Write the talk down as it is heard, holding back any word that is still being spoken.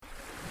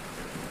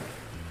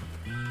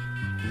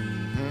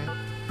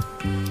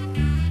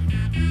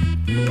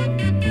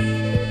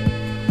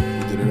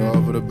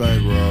the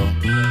bankroll.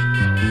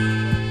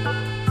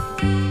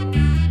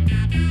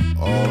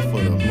 All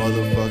for the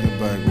motherfucking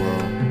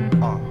bankroll.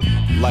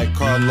 Like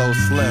Carlos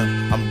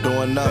Slim, I'm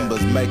doing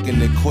numbers,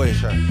 making it quick.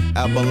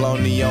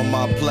 Abalone on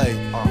my plate,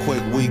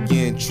 quick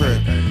weekend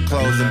trip.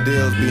 Closing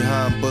deals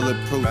behind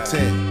bulletproof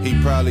tent. He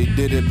probably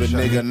did it, but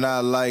nigga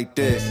not like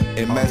this.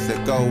 In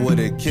Mexico with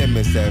a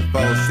chemist at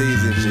 4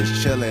 Seasons,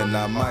 just chillin'.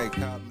 I might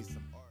cop me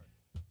some art.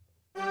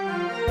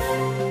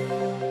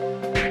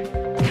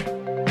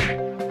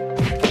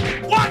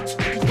 What?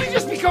 Did we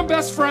just become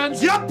best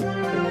friends? Yup.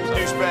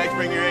 Douchebags,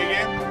 bring your A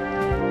game.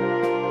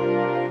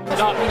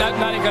 No,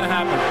 that ain't gonna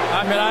happen.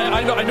 I mean,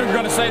 I knew you were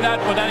gonna say that,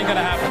 but that ain't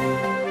gonna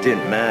happen.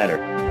 Didn't matter.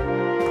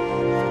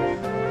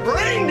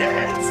 Brain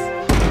dance.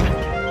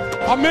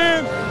 I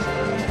mean,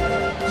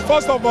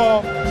 first of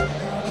all,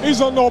 he's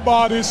a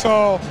nobody,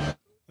 so.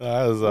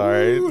 That was all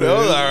right. Ooh, that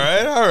was all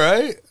right. All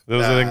right. That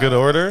was in good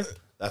order.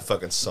 That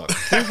fucking sucked.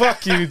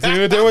 Fuck you,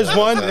 dude. There was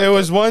one. It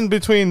was one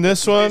between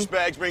this one.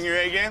 Douchebags, bring your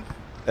A game.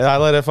 And I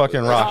let it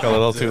fucking rock a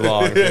little too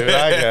long, dude.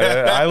 I get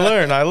it. I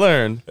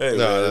learned. Hey,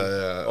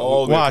 No.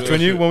 all Watch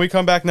good. when we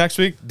come back next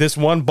week. This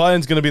one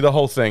button's gonna be the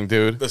whole thing,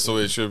 dude. That's the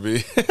way it should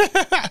be.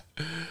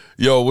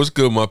 Yo, what's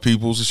good, my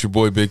peoples? It's your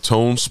boy Big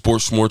Tone,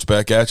 Sports Shmorts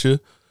back at you.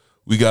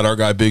 We got our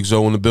guy Big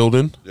Zo in the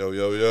building.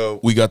 Yo.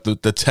 We got the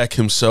tech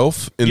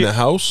himself in the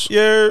house.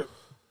 Yeah,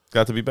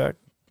 got to be back.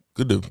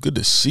 Good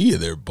to see you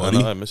there, buddy.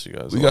 I know, I miss you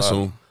guys. We got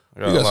some. I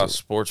got a lot of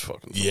sports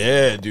fucking.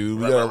 Yeah, dude.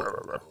 We got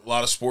a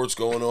lot of sports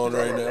going on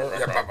right now.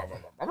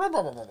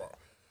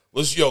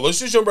 Let's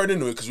just jump right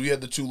into it because we had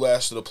the two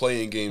last of the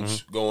playing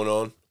games going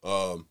on.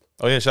 Oh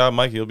yeah, shout out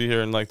Mikey. He'll be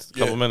here in like a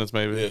couple minutes,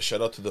 maybe. Yeah,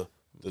 shout out to the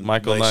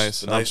Michael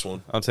Nice. the nice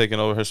one. I'm taking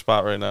over her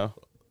spot right now.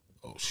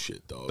 Oh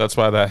shit, dog. That's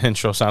why that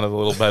intro sounded a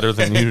little better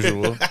than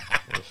usual.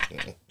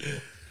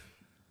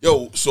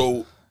 Yo,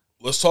 so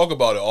let's talk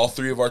about it. All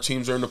three of our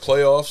teams are in the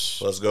playoffs.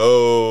 Let's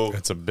go.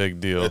 It's a big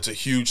deal. It's a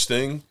huge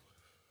thing.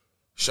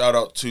 Shout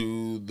out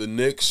to the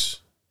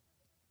Knicks.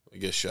 I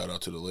guess shout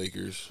out to the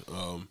Lakers.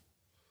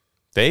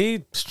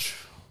 They,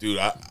 Dude,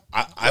 I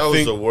That was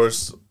think the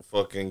worst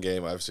fucking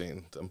game I've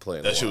seen them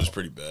playing. that shit was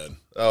pretty bad.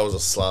 That was a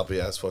sloppy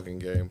ass fucking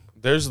game.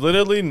 there's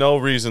literally no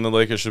reason the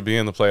Lakers should be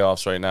in the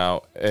playoffs right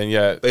now, and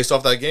yet, Based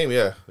off that game,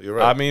 yeah, you're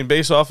right. I mean,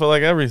 based off of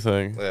like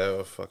everything, Yeah,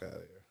 well, fuck out of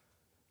here.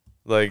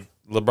 like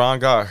LeBron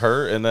got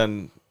hurt and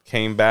then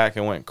came back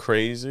and went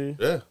crazy.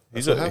 Yeah,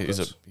 He's that's what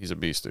happens. a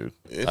beast, dude.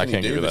 Anthony I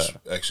can't give you Davis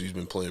that. actually has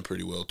been playing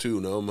pretty well too.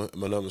 No,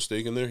 am I not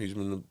mistaken there? He's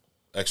been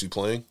actually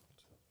playing.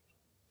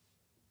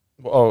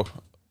 Oh,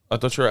 I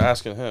thought you were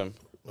asking him.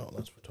 No,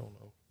 that's for Tono.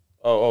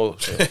 Oh.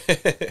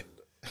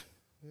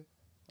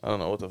 I don't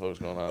know what the fuck's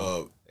going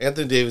on.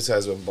 Anthony Davis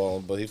has been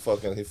balling, but he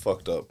fucked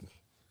up.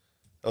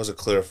 That was a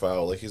clear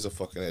foul. Like, he's a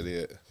fucking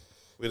idiot.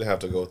 We didn't have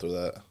to go through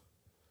that.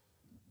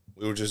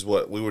 We were just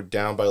we were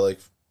down by like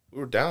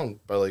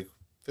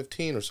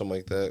 15 or something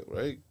like that,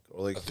 right?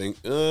 Or like I think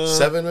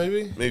 7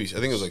 maybe. Maybe I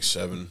think it was like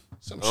 7.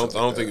 Some I don't shit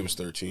like think that. it was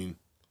 13.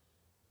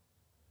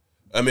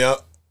 I mean,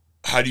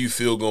 how do you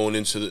feel going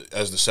into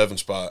as the 7th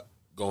spot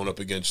going up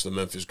against the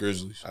Memphis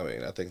Grizzlies? I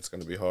mean, I think it's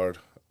going to be hard,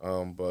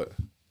 but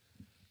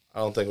I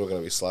don't think we're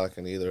going to be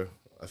slacking either.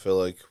 I feel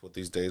like with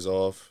these days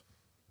off,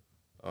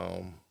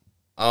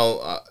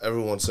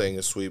 everyone's saying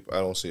a sweep. I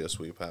don't see a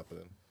sweep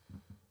happening.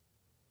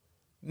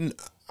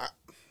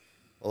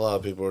 A lot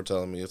of people are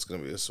telling me it's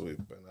going to be a sweep,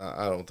 and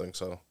I don't think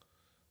so.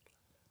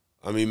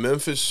 I mean,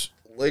 Memphis.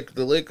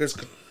 The Lakers,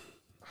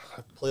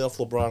 playoff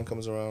LeBron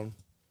comes around.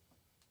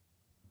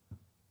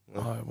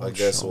 I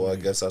guess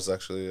that's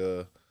actually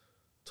a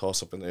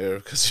toss up in the air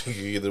because you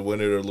can either win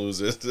it or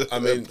lose it. I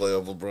mean,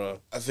 playoff LeBron.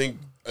 I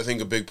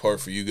think a big part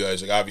for you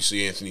guys, like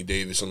obviously Anthony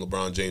Davis and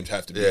LeBron James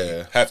have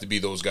to be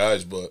those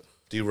guys, but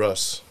D.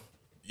 Russ.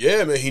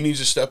 Yeah, man, he needs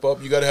to step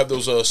up. You got to have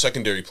those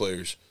secondary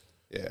players.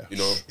 Yeah, you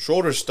know,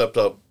 Schroeder stepped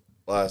up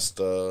last.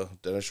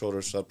 Dennis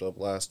Schroeder stepped up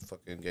last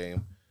fucking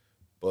game,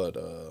 but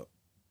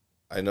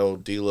I know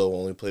D'Lo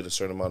only played a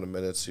certain amount of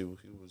minutes.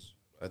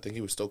 I think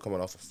he was still coming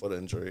off a foot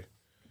injury.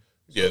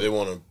 Yeah, they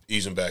want to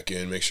ease him back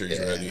in, make sure he's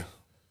ready.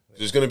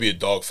 There's going to be a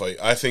dogfight.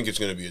 I think it's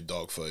going to be a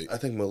dogfight. I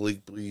think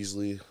Malik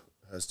Beasley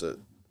has to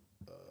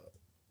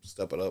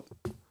step it up.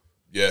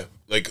 Yeah,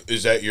 like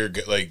is that your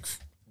like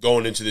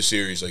going into the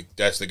series? Like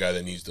that's the guy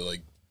that needs to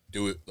like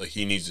do it. Like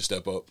he needs to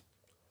step up.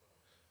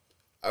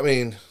 I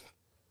mean,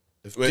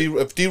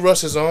 if D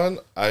Russ is on,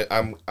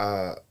 I'm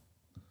a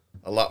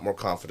lot more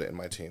confident in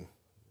my team,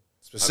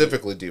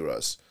 specifically D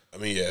Russ. I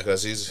mean, yeah,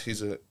 because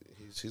he's a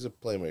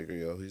playmaker,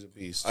 yo. He's a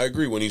beast. I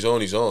agree. When he's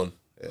on, he's on.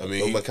 Yeah, I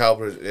mean,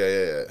 McAllister,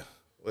 yeah.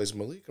 Wait, is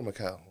Malik or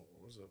McCall?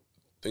 What is it?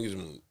 I think it's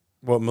Malik.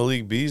 What,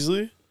 Malik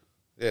Beasley?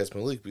 Yeah, it's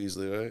Malik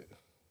Beasley, right?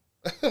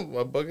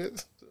 My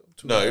bucket.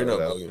 No, you're not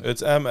bugging.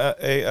 It's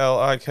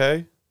Malik,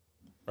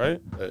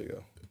 right? There you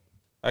go.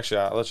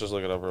 Actually, let's just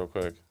look it up real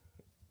quick.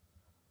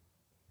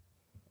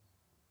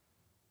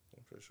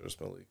 I'm pretty sure it's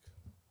Malik.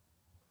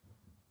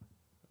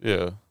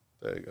 Yeah.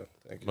 There you go.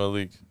 Thank you.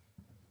 Malik.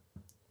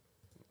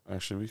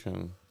 Actually, we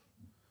can.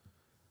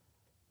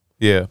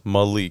 Yeah,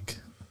 Malik.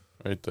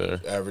 Right there.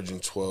 Averaging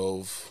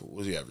 12. What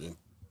was he averaging?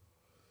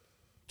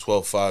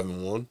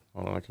 12-5-1.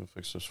 Hold on, I can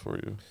fix this for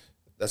you.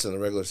 That's in the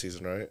regular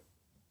season, right?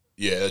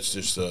 Yeah, that's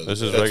just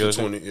This is that's regular.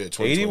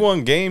 2020.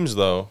 81 games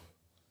though.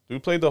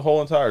 Dude played the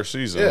whole entire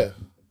season. Yeah.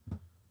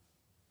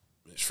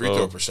 His free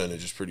throw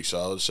percentage is pretty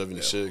solid,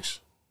 76.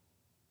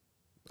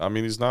 I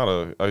mean, he's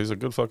a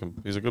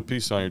good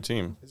piece on your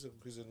team.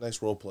 He's a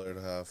nice role player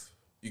to have.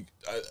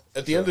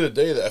 At the end of the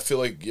day, I feel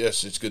like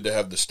yes, it's good to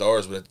have the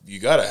stars, but you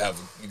gotta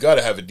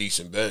have a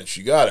decent bench.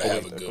 You gotta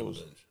have a good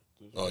bench.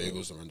 Oh, here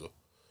goes Lorenzo.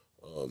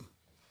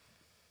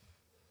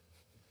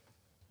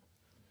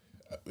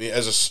 I mean,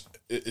 as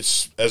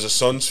a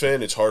Suns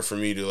fan, it's hard for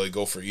me to like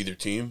go for either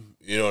team.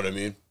 You know what I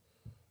mean?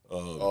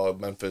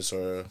 Memphis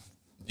or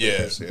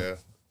Memphis, yeah.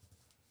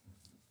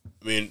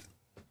 I mean,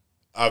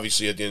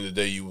 obviously, at the end of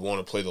the day, you want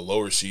to play the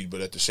lower seed,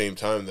 but at the same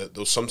time,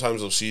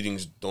 sometimes those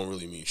seedings don't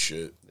really mean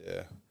shit.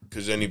 Yeah.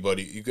 Because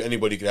anybody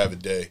could have a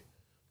day,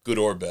 good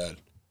or bad.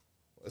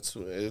 It's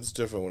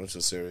different when it's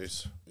a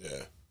series.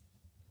 Yeah.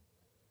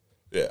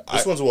 Yeah.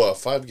 This one's what, a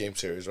 5-game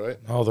series, right?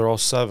 Oh, they're all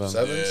 7.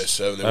 Yeah,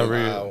 7.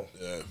 Every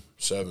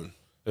 7.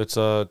 It's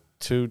a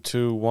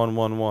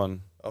 2-2-1-1-1.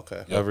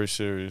 Okay. Every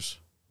series,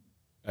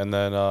 and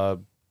then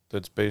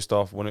it's based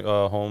off winning.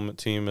 Home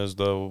team is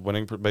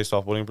based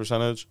off winning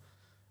percentage.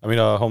 I mean,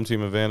 home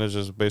team advantage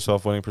is based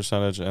off winning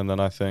percentage, and then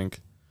I think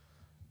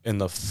in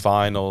the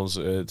finals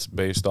it's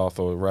based off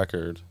a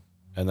record,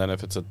 and then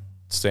if it's a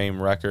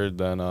same record,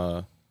 then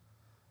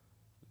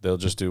they'll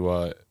just do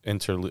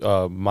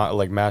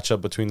matchup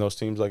between those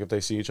teams, like if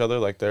they see each other,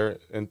 like their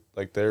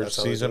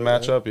season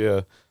matchup.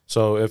 Yeah.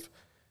 So if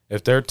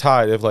they're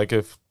tied, if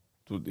the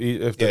two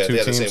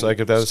teams if they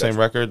have the same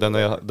record, then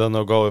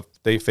they'll go if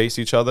they face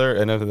each other,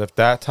 and if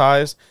that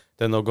ties,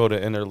 then they'll go to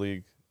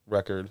interleague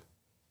record,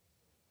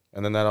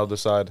 and then that'll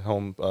decide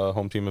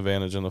home team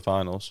advantage in the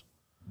finals.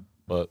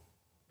 But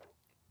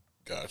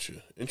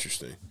gotcha,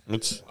 interesting.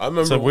 It's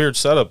a weird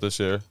setup this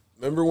year.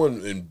 Remember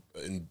when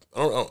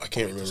I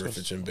can't remember if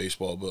it's in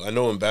baseball, but I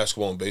know in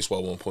basketball and baseball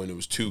at one point it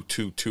was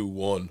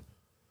 2-2-2-1.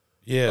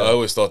 Yeah, I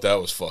always thought that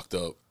was fucked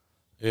up.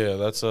 Yeah,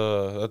 that's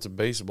a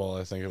baseball.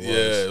 I think it was.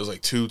 Yeah, it was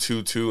like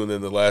 2-2-2, and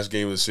then the last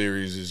game of the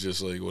series is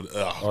just like what?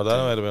 Oh, that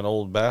might have been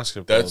old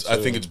basketball. I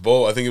think it's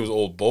both. I think it was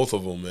old both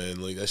of them, man.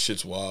 Like that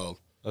shit's wild.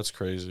 That's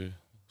crazy.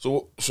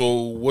 So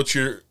what's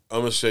your?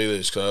 I'm gonna say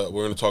this because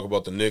we're gonna talk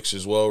about the Knicks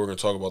as well. We're gonna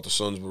talk about the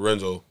Suns. But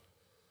Renzo,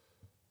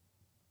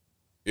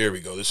 here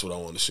we go. This is what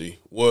I want to see.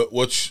 What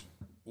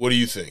do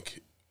you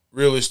think?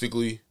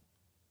 Realistically,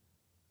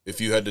 if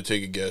you had to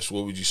take a guess,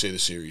 what would you say the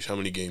series? How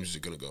many games is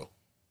it gonna go?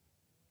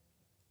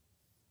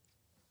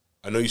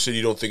 I know you said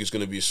you don't think it's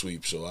going to be a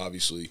sweep, so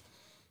obviously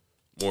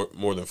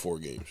more than 4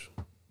 games.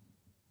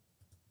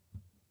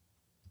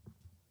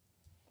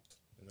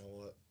 You know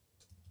what?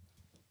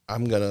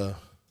 I'm going to...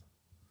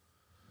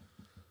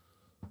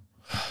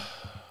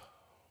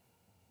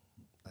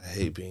 I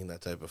hate being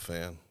that type of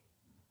fan.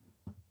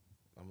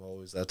 I'm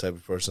always that type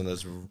of person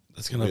that's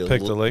going to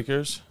pick the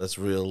Lakers? That's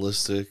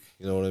realistic.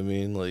 You know what I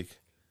mean? Like,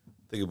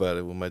 think about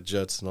it with my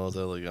Jets and all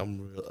that. Like,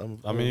 I'm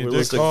a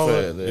realistic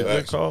fan. You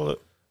did call it.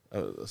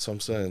 That's what I'm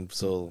saying.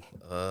 So,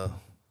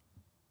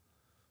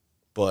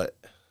 but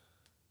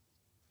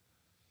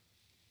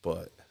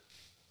I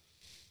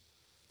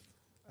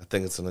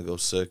think it's gonna go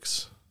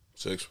 6.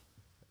 6.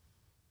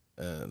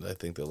 And I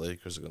think the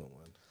Lakers are gonna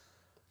win.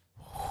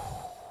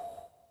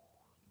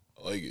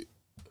 I like it.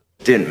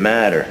 Didn't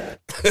matter.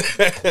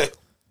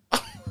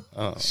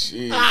 Oh.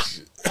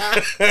 Jeez.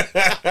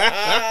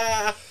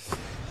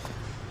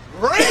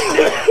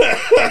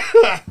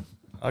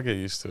 I'll get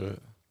used to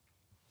it.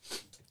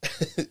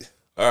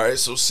 All right,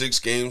 so 6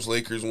 games,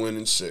 Lakers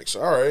winning 6.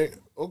 All right,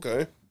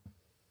 okay.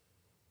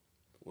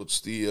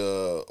 What's the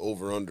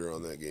over-under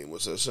on that game?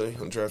 What's that say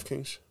on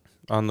DraftKings?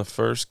 On the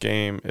first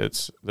game,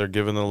 they're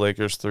giving the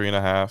Lakers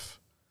 3.5.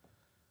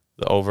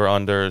 The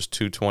over-under is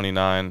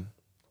 229,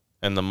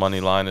 and the money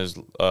line is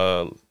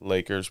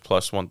Lakers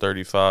plus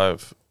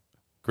 135,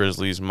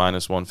 Grizzlies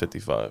minus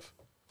 155.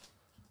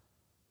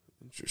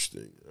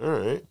 Interesting. All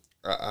right.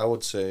 I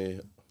would say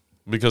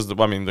because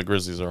the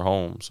Grizzlies are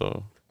home,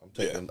 so I'm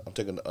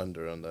taking the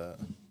under on that.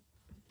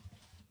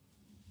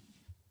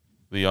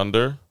 The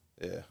under?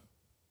 Yeah.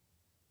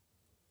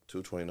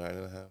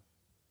 229.5.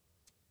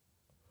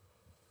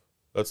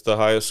 That's the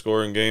highest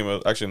scoring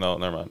game. Actually, no,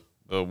 never mind.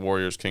 The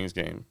Warriors-Kings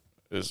game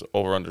is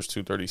over-unders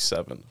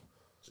 237.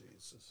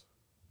 Jesus.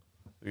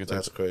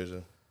 That's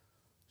crazy.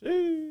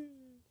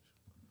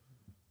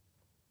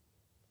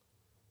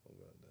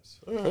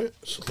 All right.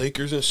 So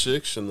Lakers at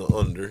 6 and the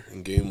under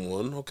in game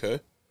 1. Okay.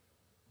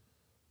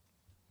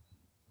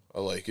 I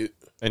like it.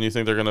 And you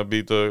think they're going to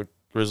beat the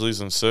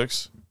Grizzlies in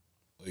 6?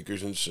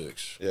 Lakers in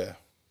 6. Yeah.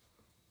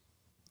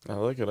 I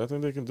like it. I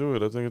think they can do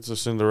it. I think it's a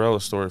Cinderella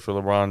story for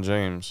LeBron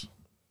James.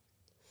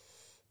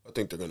 I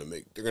think they're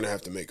gonna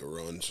have to make a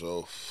run.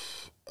 So,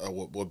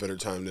 what better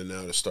time than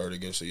now to start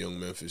against a young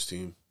Memphis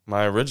team?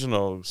 My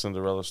original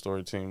Cinderella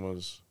story team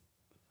was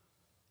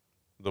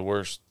the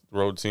worst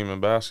road team in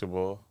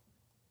basketball.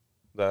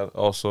 That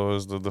also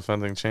is the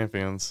defending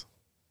champions.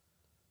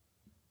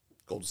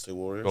 Golden State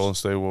Warriors. Golden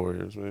State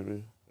Warriors,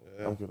 baby. Yeah.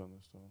 Yeah. I'm good on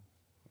this one.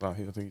 No, I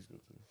think he's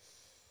good too.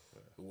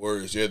 The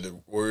Warriors, the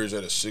Warriors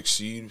at a 6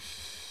 seed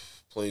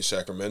playing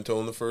Sacramento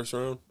in the first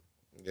round.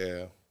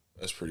 Yeah.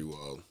 That's pretty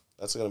wild.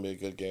 That's going to be a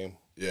good game.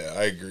 Yeah,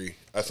 I agree.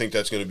 I think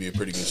that's going to be a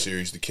pretty good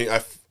series. The King,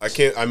 I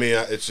can't. I mean,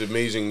 it's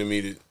amazing to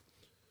me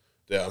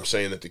that I'm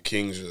saying that the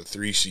Kings are the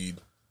 3 seed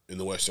in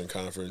the Western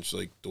Conference.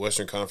 Like the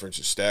Western Conference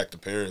is stacked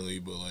apparently,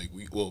 but like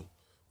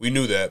we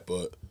knew that.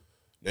 But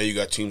now you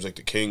got teams like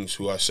the Kings,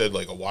 who I said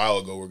like a while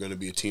ago were going to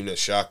be a team that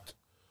shocked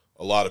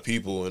a lot of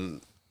people,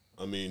 and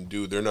I mean,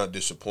 dude, they're not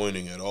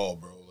disappointing at all,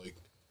 bro. Like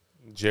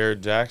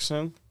Jared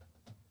Jackson,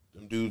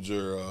 them dudes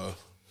are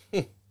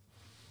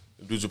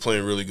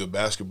playing really good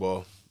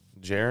basketball.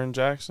 Jaren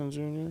Jackson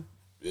Jr.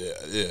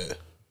 Yeah.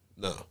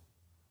 No.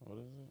 What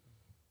is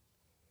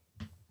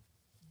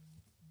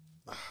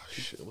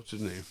it? Shit, what's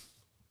his name?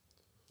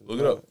 Look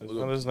it up. Is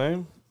that his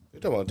name?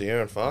 You're talking about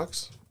De'Aaron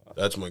Fox?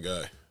 That's my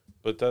guy.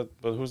 But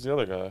who's the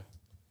other guy?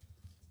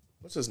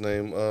 What's his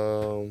name?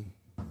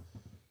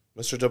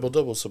 Mr.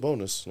 Double-Double,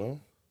 Sabonis, no?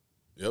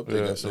 Yep, they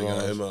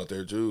got him out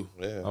there too.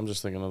 Yeah. I'm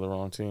just thinking of the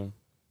wrong team.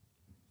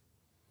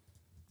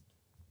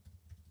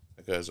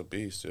 That guy's a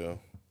beast, yo.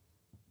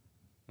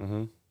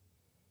 Mm-hmm.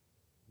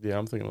 Yeah,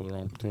 I'm thinking of the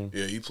wrong team.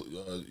 Yeah, he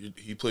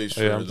plays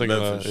for I'm thinking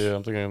Memphis.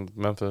 I'm thinking of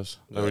Memphis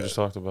that we just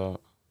talked about.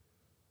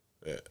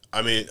 Yeah,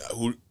 I mean,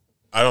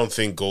 I don't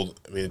think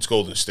it's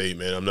Golden State,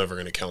 man. I'm never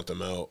gonna count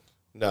them out.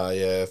 Nah,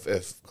 yeah.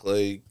 If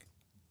Clay,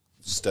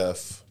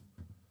 Steph,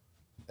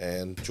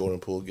 and Jordan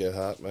Poole get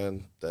hot,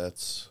 man,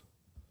 that's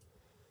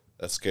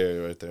scary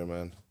right there,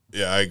 man.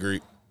 Yeah, I agree.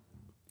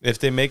 If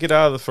they make it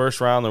out of the first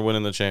round, they're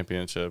winning the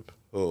championship.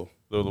 Oh,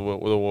 the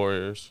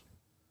Warriors,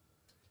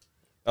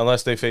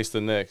 unless they face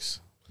the Knicks.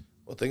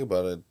 Well, think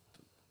about it.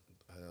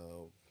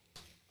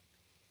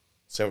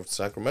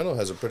 Sacramento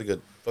has a pretty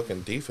good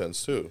fucking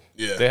defense too.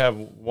 Yeah, they have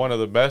one of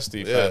the best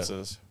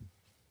defenses. Yeah.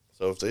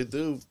 So if they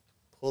do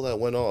pull that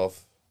win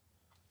off,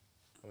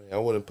 I mean, I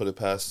wouldn't put it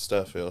past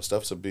Steph.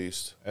 Steph's a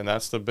beast, and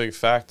that's the big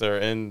factor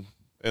in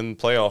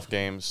playoff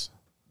games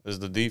is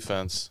the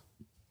defense.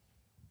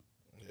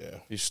 Yeah,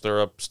 you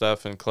stir up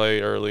Steph and Clay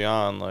early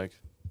on, like.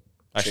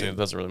 Actually, it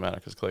doesn't really matter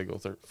because Clay go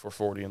for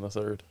 40 in the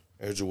third.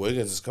 Andrew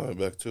Wiggins is coming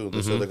back too.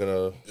 So they're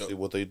gonna see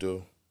what they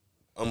do.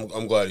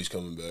 I'm glad he's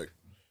coming back.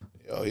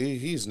 Yo,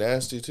 he's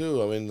nasty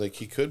too. I mean, like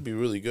he could be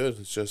really good.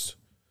 It's just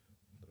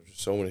there's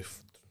so many.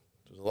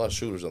 There's a lot of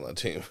shooters on that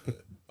team.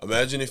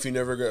 Imagine if he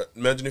never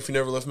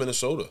left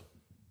Minnesota.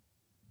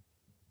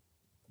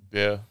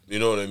 Yeah, you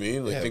know what I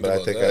mean. Like, yeah, think but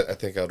about that. I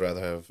think I'd rather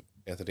have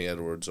Anthony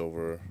Edwards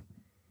over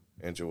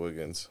Andrew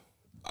Wiggins.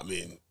 I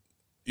mean,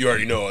 you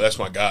already know that's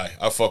my guy.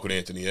 I fuck with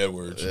Anthony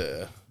Edwards.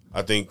 Yeah,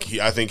 I think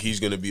he's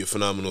going to be a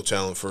phenomenal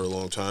talent for a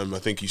long time. I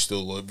think he's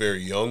still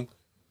very young,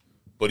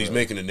 but he's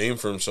making a name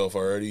for himself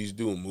already. He's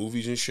doing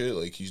movies and shit.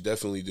 Like he's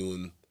definitely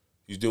doing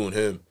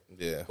him.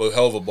 Yeah, but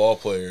hell of a ball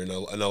player, and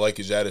I like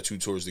his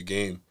attitude towards the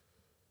game.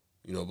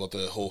 You know, about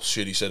the whole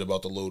shit he said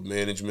about the load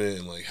management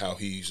and like how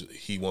he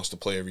wants to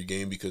play every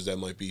game because that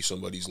might be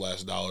somebody's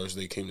last dollars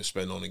they came to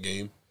spend on a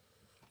game.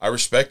 I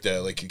respect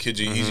that. Like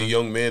he's a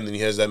young man and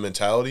he has that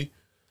mentality.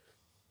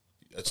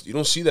 You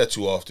don't see that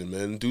too often,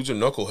 man. Dudes are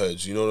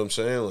knuckleheads. You know what I'm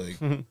saying?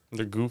 Like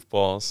they're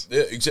goofballs.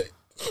 Yeah,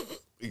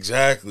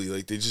 exactly.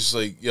 Like they just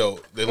they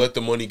let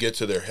the money get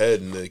to their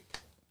head and they.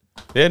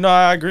 Yeah, no,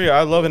 I agree.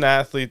 I love an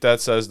athlete that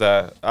says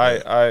that.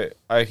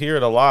 I hear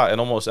it a lot in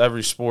almost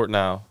every sport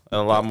now, and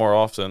a lot more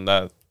often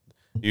that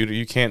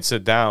you can't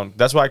sit down.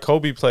 That's why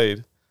Kobe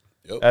played.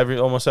 Yep.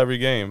 Almost every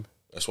game.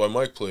 That's why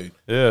Mike played.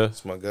 Yeah,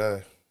 that's my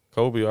guy.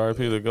 Kobe,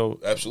 R.I.P. the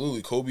GOAT.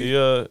 Absolutely, Kobe.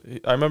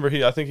 I remember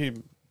I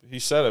think he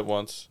said it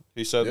once.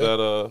 He said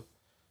that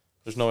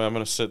there's no way I'm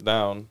going to sit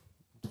down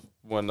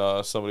when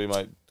somebody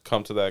might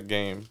come to that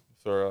game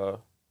for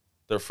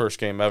their first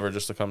game ever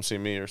just to come see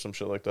me or some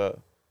shit like that.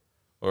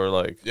 Or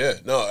like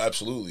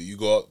absolutely. You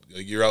go out,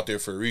 you're out there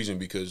for a reason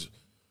because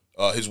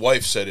his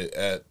wife said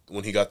it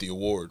when he got the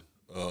award,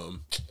 and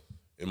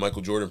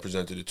Michael Jordan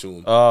presented it to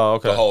him. Oh,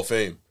 okay. The Hall of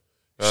Fame.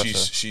 Gotcha.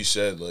 She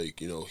said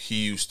he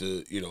used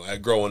to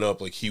growing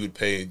up he would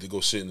pay to go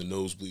sit in the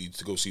nosebleeds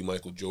to go see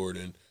Michael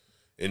Jordan.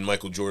 And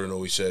Michael Jordan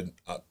always said,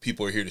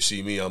 "People are here to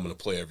see me. I'm going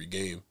to play every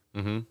game."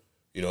 Mm-hmm.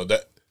 You know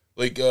that,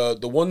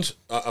 the ones.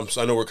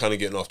 I know we're kind of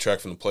getting off track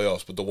from the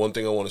playoffs, but the one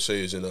thing I want to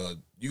say is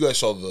you guys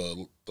saw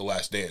the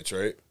Last Dance,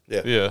 right?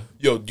 Yeah. Yeah.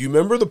 Yo, do you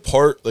remember the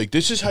part? Like,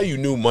 this is how you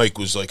knew Mike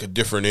was like a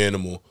different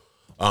animal.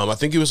 I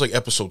think it was like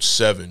episode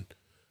 7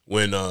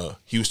 when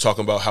he was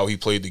talking about how he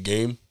played the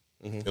game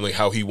and like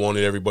how he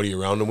wanted everybody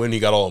around to win. He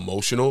got all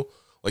emotional.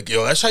 Like,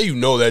 yo, that's how you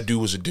know that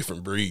dude was a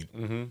different breed.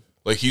 Mm-hmm.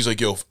 Like, he's like,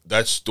 yo,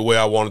 that's the way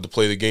I wanted to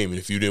play the game. And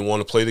if you didn't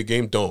want to play the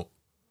game, don't.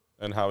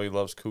 And how he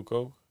loves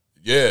Kukoc.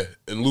 Yeah.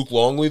 And Luke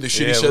Longley, the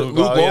shit he said.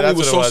 Luke Longley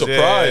was so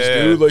surprised,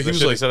 dude. Like, he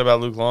was like, said about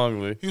Luke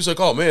Longley. He was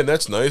like, oh, man,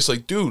 that's nice.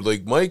 Like, dude,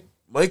 like,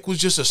 Mike was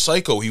just a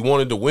psycho. He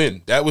wanted to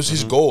win. That was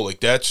his goal. Like,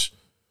 that's,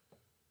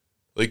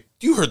 like,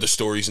 you heard the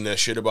stories and that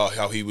shit about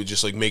how he would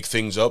just, like, make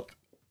things up.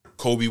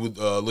 Kobe would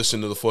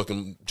listen to the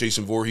fucking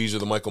Jason Voorhees or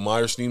the Michael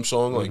Myers theme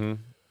song. Like,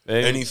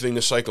 anything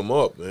to psych him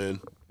up, man.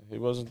 He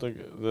wasn't the.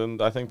 Then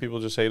I think people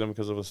just hate him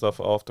because of the stuff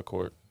off the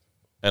court,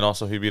 and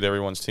also he beat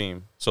everyone's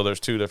team. So there's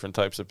two different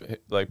types of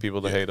like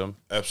people that hate him.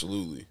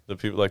 Absolutely. The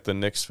people like the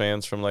Knicks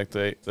fans from like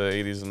the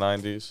 80s and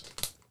 90s.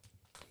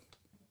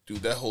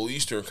 Dude, that whole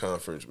Eastern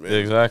Conference, man.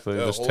 Exactly,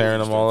 That just whole tearing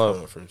them Eastern all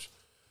Conference.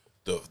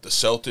 The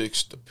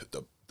Celtics,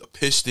 the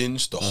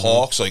Pistons, the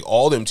Hawks, like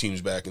all them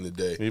teams back in the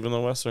day. Even the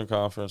Western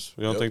Conference.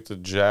 You don't think the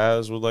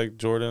Jazz would like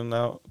Jordan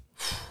out?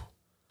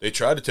 They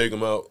tried to take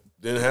him out.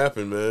 Didn't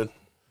happen, man.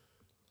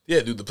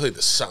 Yeah, dude, they played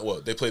the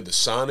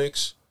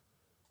Sonics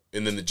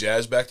and then the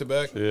Jazz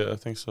back-to-back. Yeah, I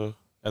think so.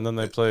 And then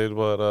they played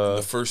what? In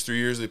the first 3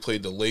 years, they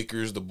played the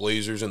Lakers, the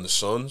Blazers, and the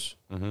Suns.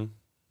 Mm-hmm.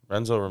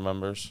 Renzo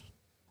remembers.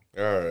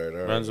 All right.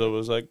 Renzo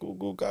was like, goo,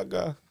 goo,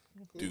 gaga.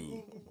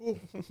 Dude.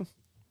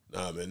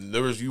 Nah, man,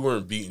 you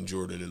weren't beating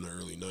Jordan in the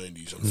early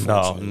 90s,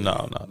 No.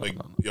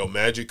 Yo,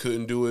 Magic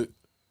couldn't do it.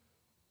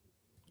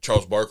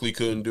 Charles Barkley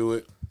couldn't do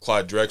it.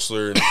 Clyde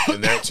Drexler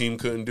and that team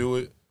couldn't do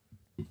it.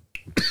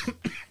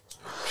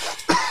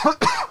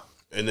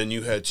 And then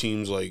you had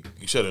teams like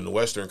you said in the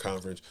Western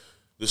Conference,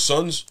 the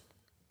Suns.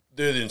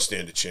 They didn't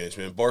stand a chance,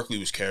 man. Barkley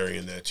was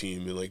carrying that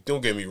team, and like,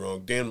 don't get me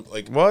wrong,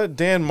 what?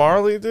 Dan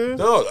Marley, dude?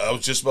 No, I was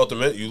just about to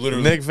mention you.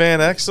 Literally, Nick Van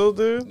Exel,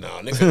 dude.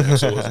 Nah, Nick Van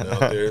Exel wasn't out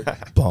there.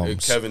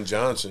 Bums. Kevin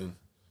Johnson,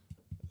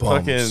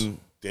 Fucking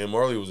Dan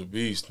Marley was a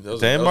beast.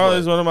 Dan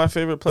Marley's one of my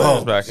favorite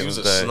players back in the day. He was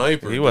a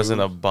sniper. He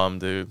wasn't a bum,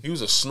 dude. He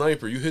was a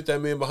sniper. You hit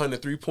that man behind the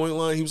 3-point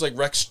line. He was like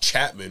Rex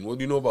Chapman. What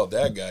do you know about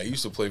that guy? He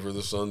used to play for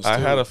the Suns, too. I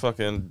had a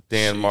fucking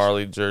Dan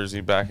Marley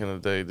jersey back in the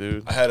day,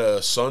 dude. I had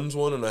a Suns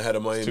one, and I had a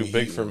Miami Too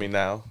big Heat for one. me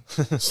now.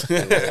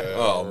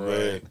 Oh,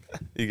 man.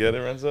 You get it,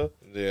 Renzo?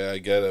 Yeah, I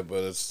get it,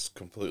 but it's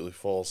completely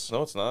false.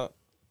 No, it's not.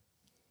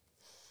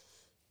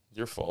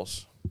 You're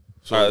false.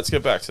 All right, let's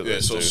get back to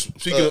this,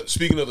 dude.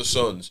 Speaking of the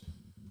Suns,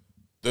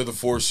 they're the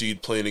 4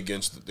 seed playing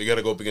against. They got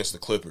to go up against the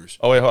Clippers.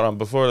 Oh wait, hold on.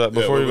 Before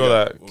you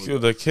go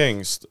the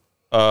Kings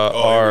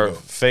are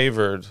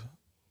favored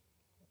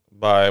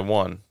by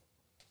 1.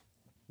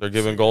 They're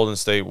giving Golden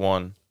State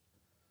 1.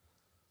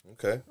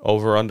 Okay.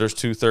 Over unders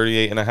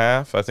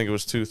 238.5. I think it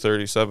was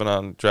 237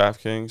 on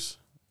DraftKings.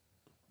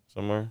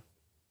 Somewhere.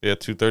 Yeah,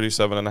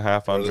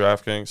 237.5 on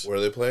DraftKings. Where are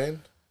they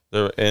playing?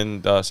 They're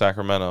in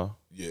Sacramento.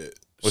 Yeah.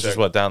 Which is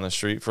what, down the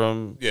street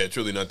from? Yeah, it's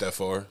really not that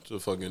far.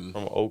 It's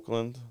from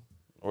Oakland.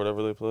 Or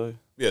whatever they play.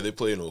 Yeah, they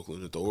play in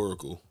Oakland at the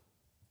Oracle.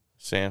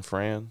 San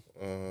Fran.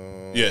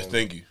 Yeah,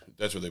 thank you.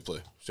 That's where they play.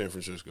 San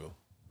Francisco.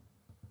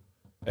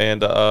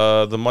 And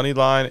the money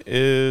line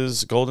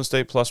is Golden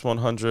State plus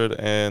 100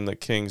 and the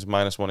Kings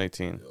minus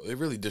 118. They're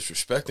really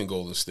disrespecting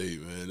Golden State,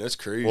 man. That's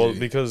crazy. Well,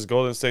 because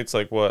Golden State's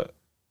like, what,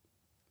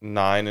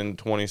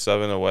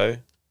 9-27 away?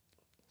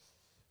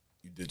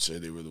 You did say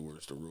they were the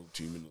worst road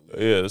team in the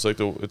league. Yeah,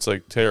 it's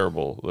like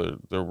terrible.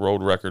 Their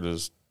road record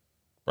is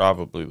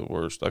probably the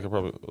worst. Let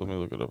me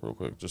look it up real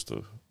quick just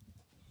to.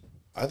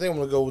 I think I'm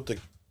gonna go with the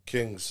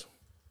Kings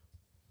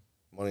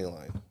money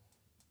line.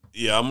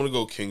 Yeah, I'm gonna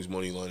go Kings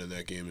money line in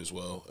that game as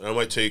well, and I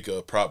might take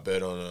a prop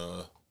bet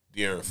on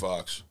De'Aaron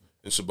Fox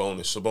and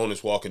Sabonis.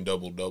 Sabonis walking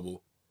double.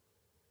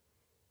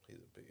 He's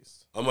a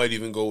beast. I might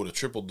even go with a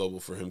triple double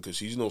for him because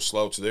he's no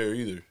slouch there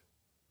either.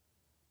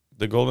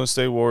 The Golden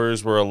State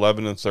Warriors were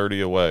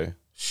 11-30 away,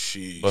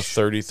 Sheesh. but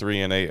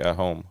 33-8 at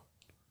home.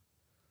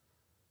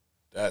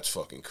 That's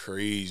fucking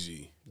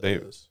crazy.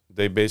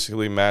 They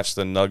basically matched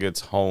the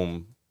Nuggets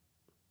home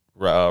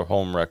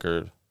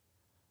record,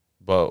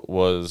 but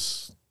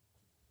was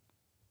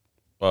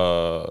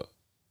where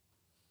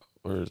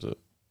is it?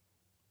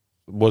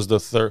 Was the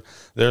third?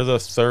 They're the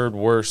third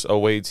worst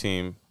away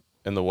team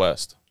in the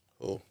West.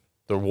 Oh,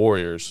 the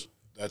Warriors.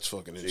 That's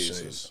fucking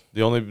Jesus. insane.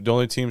 The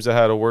only teams that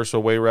had a worse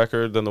away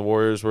record than the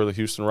Warriors were the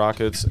Houston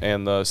Rockets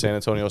and the San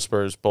Antonio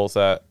Spurs, both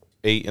at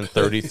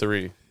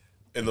 8-33.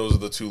 And those are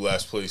the 2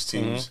 last place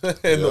teams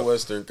in the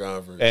Western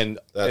Conference. And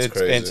that's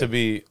crazy. And to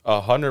be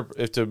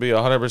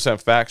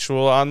 100%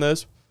 factual on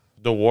this,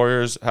 the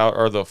Warriors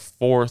are the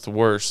 4th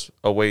worst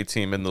away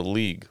team in the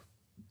league.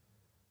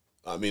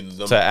 I mean,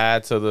 to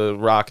add to the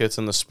Rockets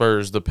and the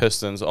Spurs, the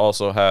Pistons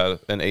also had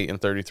an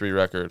 8-33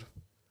 record,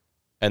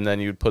 and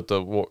then you'd put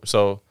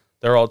so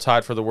they're all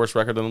tied for the worst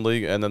record in the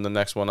league, and then the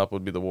next one up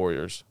would be the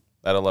Warriors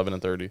at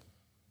 11-30.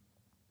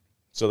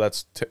 So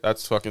that's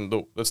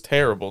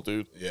terrible,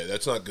 dude. Yeah,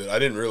 that's not good. I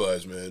didn't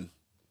realize, man.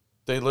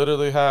 They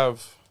literally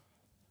have.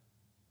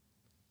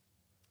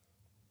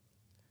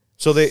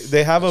 So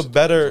they have a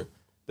better.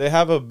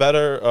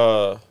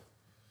 So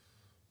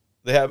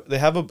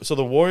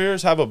the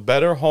Warriors have a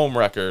better home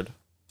record.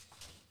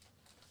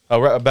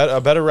 A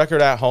better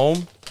record at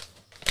home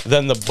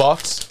than the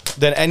Bucks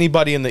than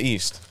anybody in the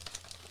East.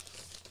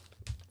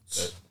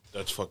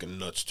 That's fucking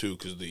nuts too,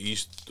 because the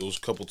East, those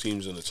couple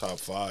teams in the top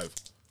 5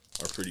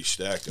 are pretty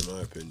stacked in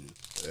my opinion.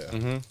 Yeah.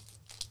 Mm-hmm.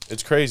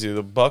 It's crazy.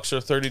 The Bucks are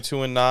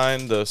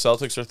 32-9. The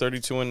Celtics are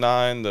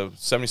 32-9. The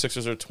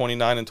 76ers are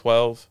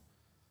 29-12.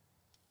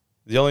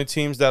 The only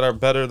teams that are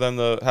better than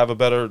have a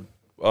better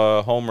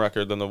home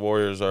record than the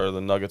Warriors are the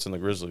Nuggets and the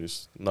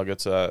Grizzlies.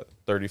 Nuggets at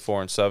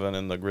 34-7,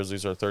 and the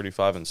Grizzlies are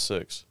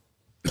 35-6.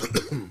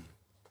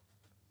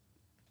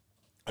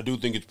 I do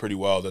think it's pretty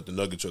wild that the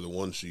Nuggets are the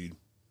 1 seed.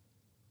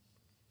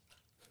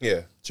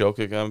 Yeah.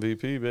 Jokic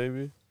MVP,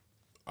 baby.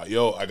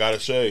 Yo, I gotta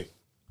say,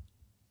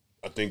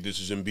 I think this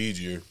is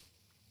Embiid's year.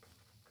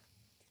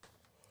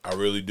 I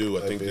really do.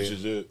 I think this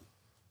is it.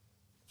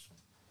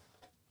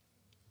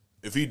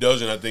 If he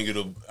doesn't, I think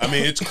it'll. I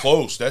mean, it's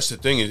close. That's the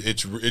thing.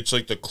 It's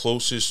like the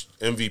closest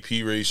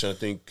MVP race, I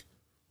think.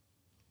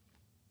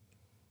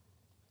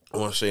 I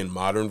want to say in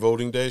modern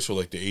voting day, so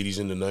like the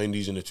 80s and the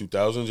 90s and the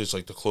 2000s, it's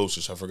like the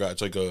closest. I forgot.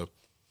 It's like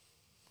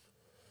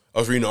I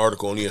was reading an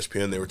article on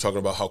ESPN. They were talking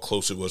about how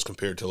close it was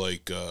compared to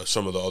like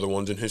some of the other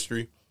ones in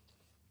history.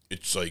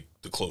 It's like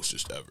the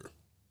closest ever.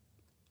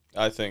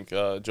 I think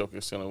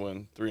Jokic's going to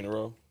win 3 in a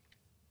row.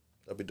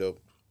 That'd be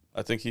dope.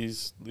 I think he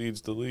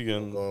leads the league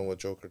in. I'm going with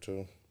Joker,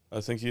 too.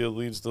 I think he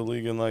leads the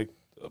league in like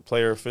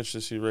player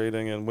efficiency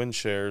rating and win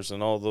shares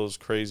and all those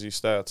crazy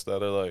stats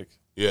that are like.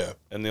 Yeah.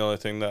 And the only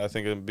thing that I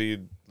think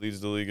Embiid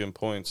leads the league in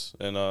points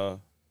and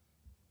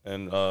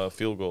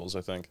field goals,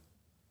 I think.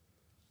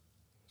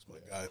 That's my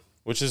guy.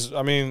 Which is,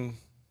 I mean,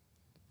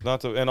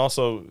 and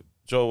also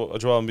Joel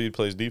Embiid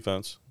plays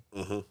defense,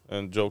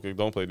 and Jokic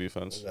don't play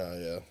defense.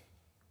 Yeah.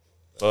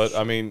 But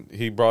I mean,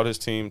 he brought his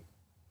team.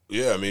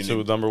 Yeah, I mean,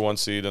 to number 1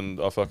 seed in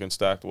a fucking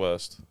stacked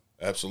West.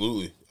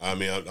 Absolutely. I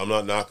mean, I'm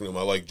not knocking him.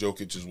 I like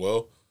Jokic as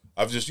well.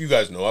 You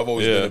guys know, I've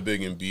always been a big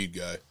Embiid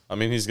guy. I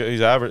mean, he's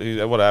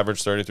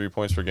averaged 33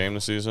 points per game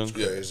this season. It's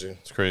crazy.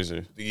 It's crazy.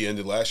 I think he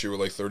ended last year with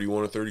like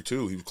 31 or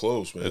 32. He was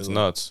close, man. It's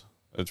nuts.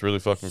 It's really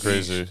fucking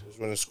crazy. He's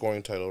winning a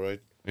scoring title,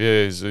 right?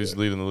 Yeah, he's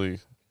leading the league.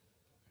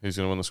 He's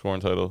gonna win the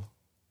scoring title.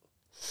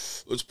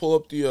 Let's pull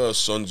up the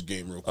Suns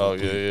game real quick. Oh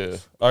yeah.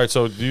 All right,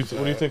 so what do you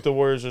think the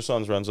Warriors or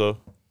Suns, Renzo?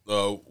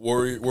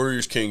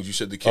 Warriors Kings. You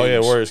said the Kings. Oh yeah,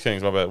 Warriors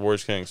Kings. My bad.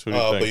 Warriors Kings. Who do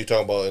you think? But you're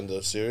talking about in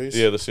the series?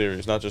 Yeah, the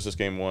series, not just this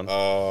game 1.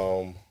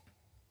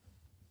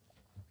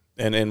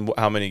 And in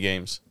how many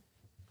games?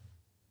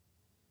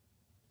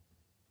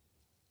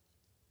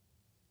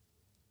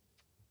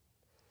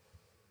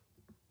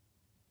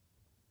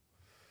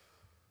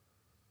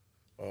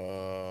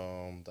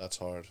 That's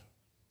hard.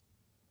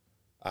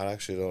 I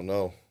actually don't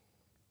know.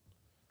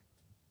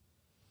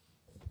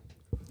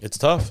 It's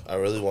tough. I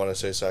really want to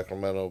say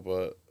Sacramento,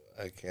 but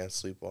I can't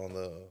sleep on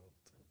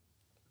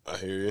I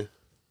hear you.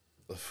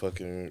 the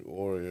fucking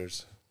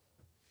Warriors.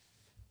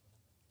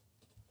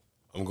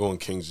 I'm going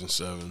Kings in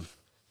 7.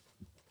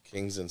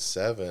 Kings in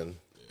 7.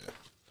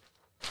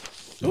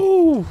 Yeah.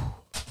 Ooh.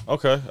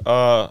 Okay.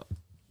 What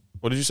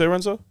did you say,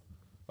 Renzo?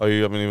 Oh,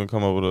 you haven't even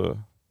come up with a.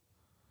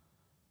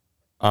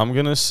 I'm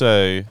gonna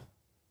say.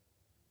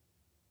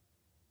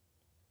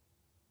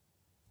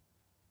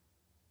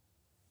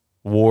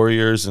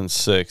 Warriors in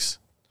 6.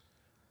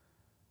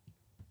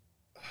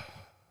 Okay.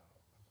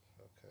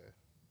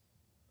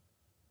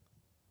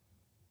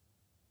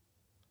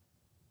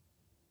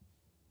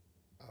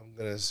 I'm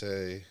going to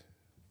say.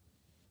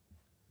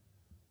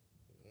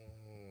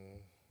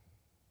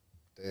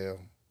 Damn.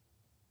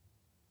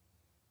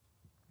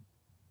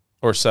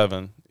 Or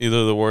 7.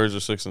 Either the Warriors are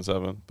 6 and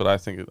 7, but I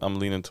think I'm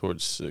leaning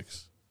towards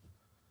 6.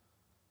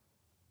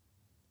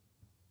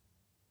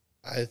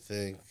 I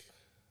think.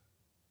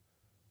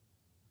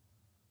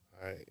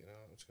 All right,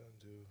 I'm just gonna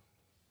do.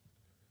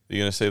 You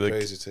gonna say the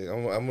crazy thing?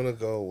 I'm gonna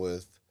go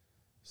with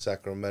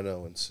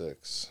Sacramento in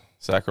 6.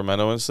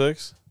 Sacramento in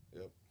 6?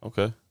 Yep.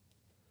 Okay.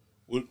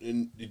 What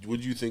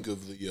do you think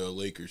of the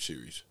Lakers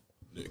series,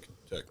 Nick?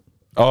 Tech?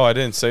 Oh, I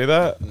didn't say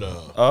that?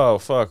 No. Oh,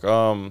 fuck.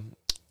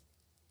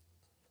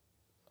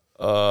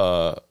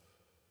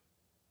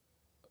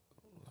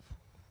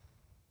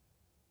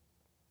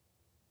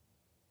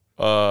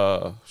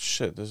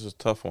 Shit, this is a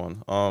tough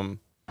one.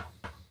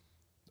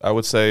 I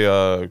would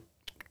say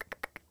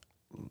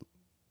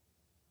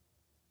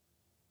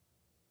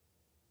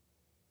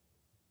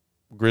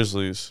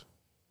Grizzlies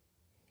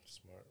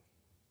Smart.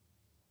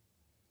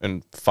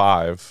 in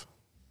 5.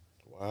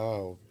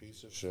 Wow,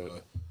 piece of shit.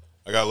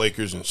 I got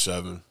Lakers in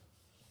 7.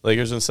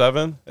 Lakers in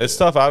 7? It's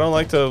tough. I don't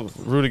like to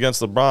root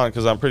against LeBron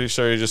because I'm pretty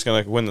sure he's just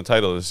going to win the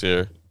title this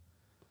year.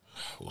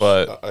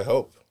 But I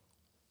hope.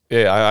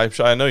 yeah,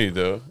 I know you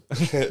do.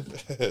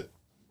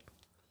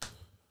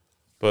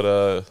 But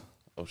oh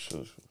shit,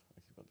 I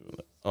keep on doing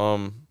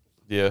that.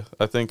 Yeah,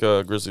 I think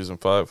Grizzlies in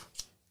 5.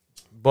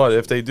 But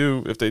if they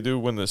do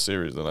win this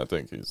series, then I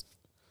think it's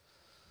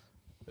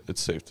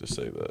safe to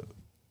say that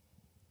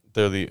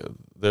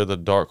they're the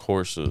dark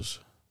horses.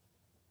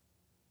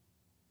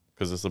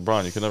 Because it's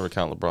LeBron, you can never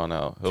count LeBron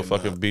out. He'll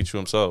fucking beat you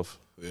himself.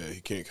 Yeah,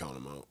 he can't count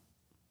him out.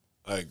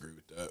 I agree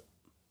with that.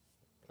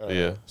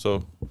 Yeah.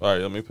 So all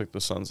right, let me pick the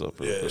Suns up.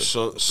 Yeah,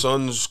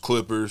 Suns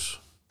Clippers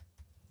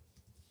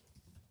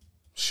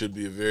should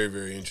be a very,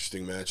 very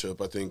interesting matchup.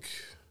 I think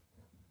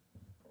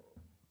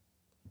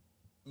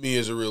me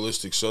as a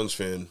realistic Suns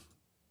fan,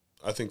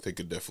 I think they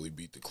could definitely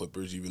beat the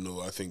Clippers, even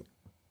though I think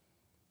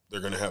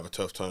they're going to have a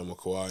tough time with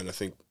Kawhi, and I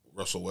think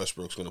Russell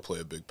Westbrook's going to play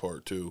a big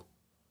part too.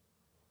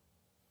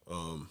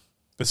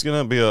 It's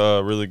going to be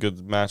a really good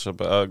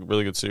matchup, a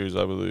really good series,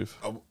 I believe.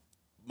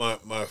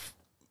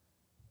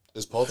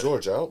 Is Paul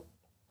George out?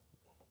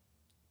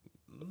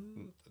 I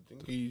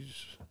think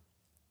he's.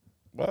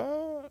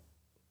 What?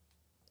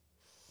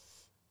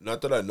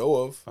 Not that I know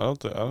of. I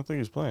don't think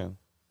he's playing.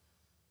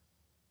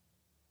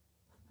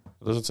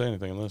 It doesn't say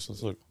anything on this.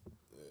 Let's look.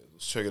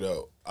 Let's check it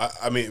out.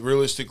 I mean,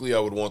 realistically, I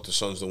would want the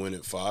Suns to win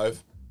at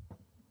 5.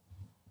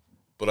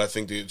 But I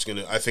think that it's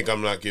gonna. I think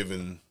I'm not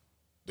giving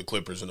the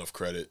Clippers enough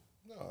credit.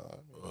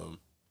 No.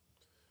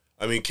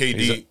 I mean,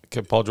 KD.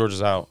 Paul George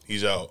is out.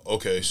 He's out.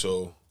 Okay,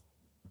 so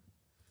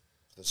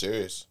The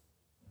series.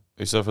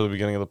 Except for the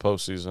beginning of the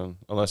postseason,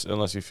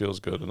 unless he feels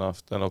good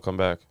enough, then he'll come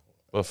back.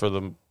 But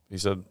he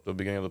said the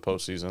beginning of the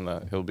postseason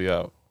that he'll be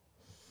out.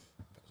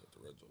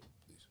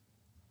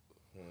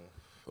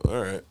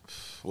 All right.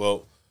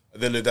 Well,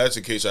 then if that's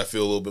the case, I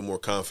feel a little bit more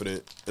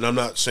confident. And I'm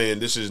not saying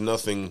this is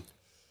nothing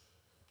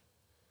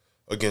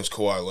against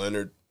Kawhi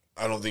Leonard.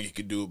 I don't think he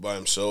could do it by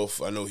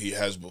himself. I know he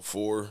has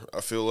before.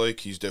 I feel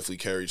like he's definitely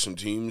carried some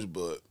teams,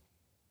 but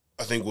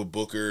I think with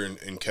Booker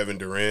and Kevin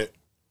Durant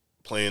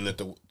playing at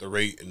the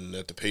rate and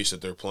at the pace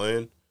that they're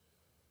playing,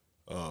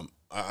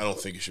 I don't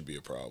think it should be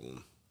a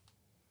problem.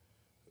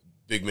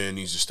 Big man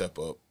needs to step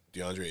up.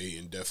 DeAndre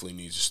Ayton definitely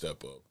needs to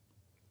step up.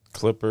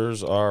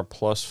 Clippers are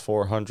plus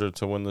 400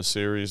 to win the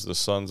series. The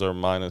Suns are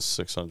minus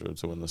 600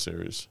 to win the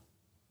series.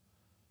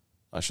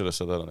 I should have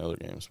said that on the other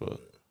games, but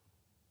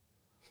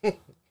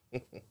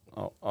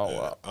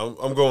wow.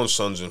 I'm going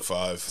Suns in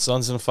 5.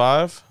 Suns in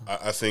 5.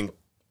 I think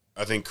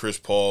Chris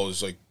Paul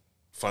is like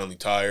finally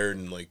tired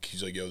and like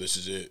he's like, yo, this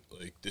is it.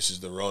 Like this is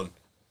the run.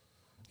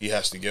 He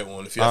has to get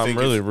one. I'm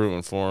really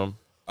rooting for him.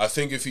 I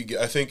think if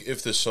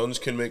the Suns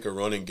can make a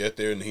run and get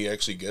there and he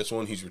actually gets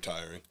one, he's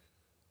retiring.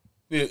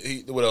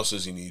 What else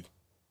does he need?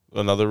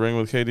 Another ring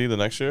with KD the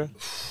next year?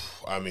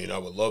 I mean, I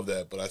would love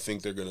that, but I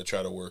think they're going to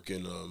try to work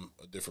in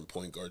a different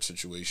point guard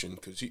situation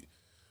because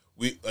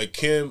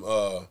Cam.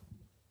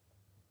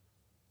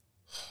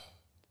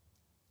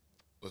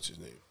 What's his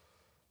name?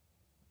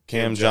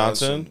 Cam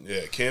Johnson.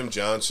 Yeah, Cam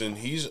Johnson.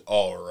 He's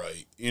all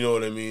right. You know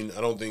what I mean?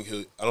 I don't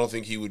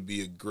think he would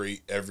be a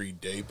great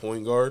everyday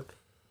point guard.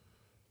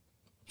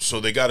 So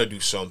they got to do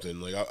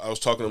something. Like I was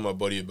talking to my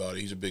buddy about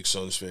it. He's a big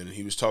Suns fan, and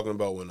he was talking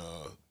about when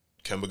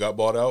Kemba got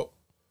bought out.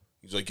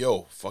 He's like,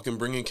 yo, fucking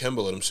bring in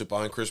Kemba. Let him sit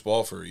behind Chris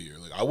Paul for a year.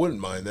 Like, I wouldn't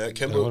mind that.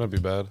 Kemba, that wouldn't be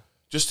bad.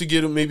 Just to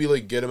get him, maybe,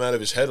 like, get him out of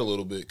his head a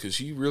little bit because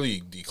he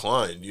really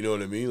declined. You know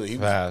what I mean? Like, he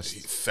was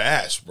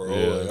fast, bro.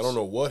 Yeah, like, I don't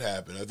know what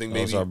happened. I think maybe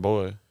that was our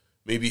boy.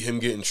 Maybe him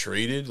getting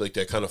traded, like,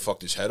 that kind of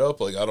fucked his head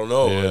up. Like, I don't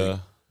know. Yeah, like,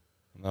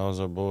 that was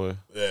our boy.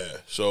 Yeah,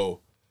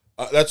 so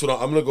that's what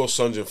I'm going to go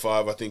Suns in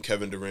 5. I think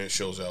Kevin Durant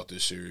shows out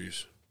this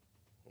series.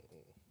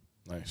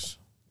 Nice.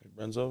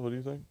 Renzo, what do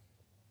you think?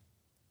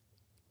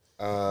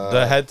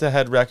 The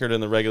head-to-head record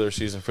in the regular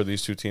season for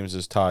these two teams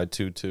is tied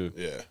 2-2.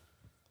 Yeah.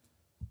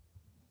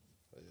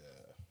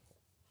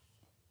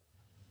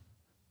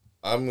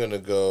 I'm going to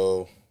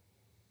go,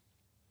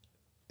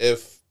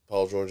 if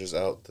Paul George is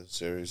out the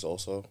series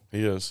also.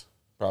 He is,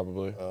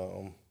 probably.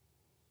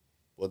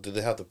 Well, did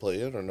they have to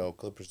play in or no?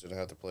 Clippers didn't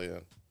have to play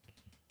in.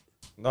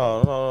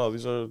 No.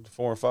 These are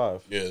 4 and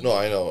 5. Yeah. No,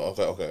 I know.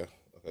 Okay,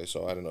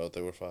 so I didn't know if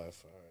they were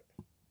 5.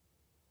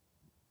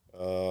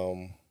 All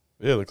right.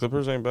 Yeah, the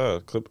Clippers ain't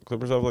bad.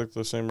 Clippers have like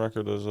the same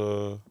record as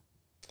the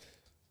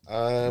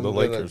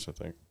Lakers, I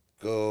think.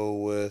 I'm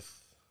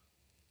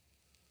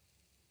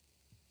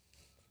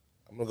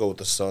gonna go with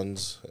the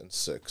Suns in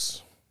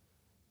 6.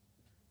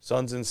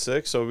 Suns in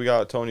 6. So we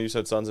got Tony. You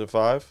said Suns in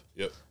 5.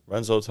 Yep.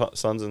 Renzo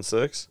Suns in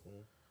 6.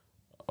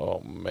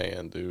 Oh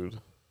man, dude.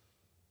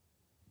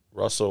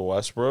 Russell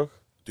Westbrook,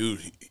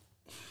 Dude,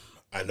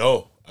 I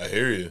know. I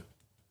hear you.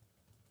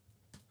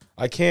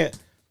 I can't.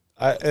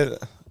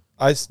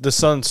 The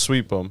Suns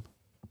sweep them.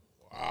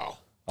 Wow.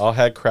 I'll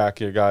head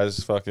crack you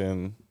guys.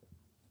 Fucking,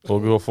 we'll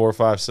go 4,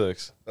 5,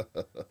 6. All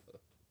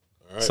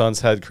right. Suns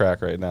head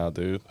crack right now,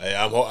 dude. Hey,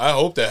 I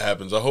hope that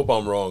happens. I hope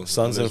I'm wrong.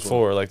 Suns in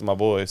 4, like my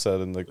boy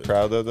said in the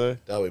crowd that day.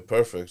 That'd be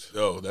perfect.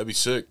 Yo, that'd be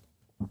sick.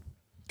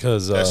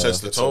 Because that sets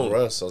the tone.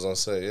 Rest, I was gonna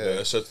say, yeah,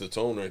 that sets the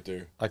tone right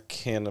there. I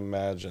can't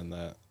imagine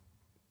that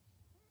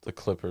the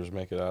Clippers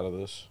make it out of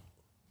this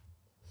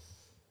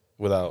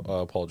without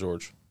Paul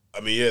George.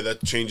 I mean, yeah,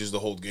 that changes the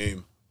whole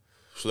game.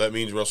 So that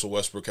means Russell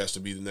Westbrook has to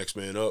be the next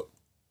man up.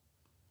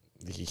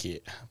 Yeah.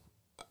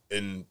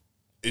 And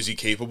is he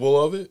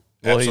capable of it?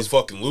 Well,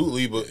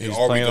 Absolutely, but he's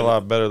playing a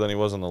lot better than he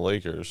was on the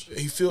Lakers.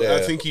 I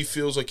think he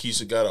feels like he's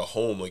got a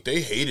home. Like,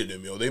 they hated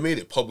him, yo. They made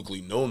it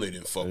publicly known they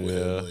didn't fuck with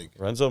him. Like,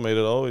 Renzo made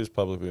it always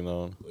publicly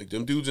known. Like,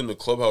 them dudes in the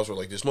clubhouse were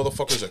like, this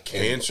motherfucker's a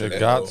cancer. It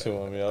got to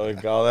him, yo.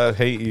 All that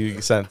hate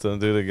you sent them,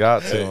 dude, it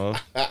got to him.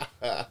 What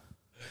a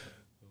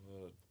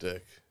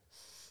dick.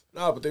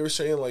 Nah, but they were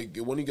saying, like,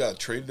 when he got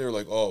traded, they were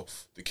like, oh,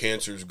 the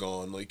cancer's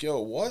gone. Like, yo,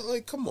 what?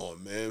 Like, come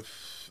on, man.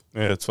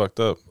 Yeah, it's fucked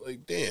up.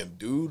 Like, damn,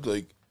 dude.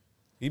 Like,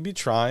 he be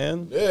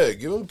trying. Yeah,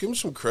 give him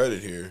some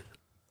credit here.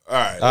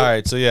 All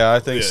right. So, yeah, I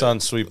think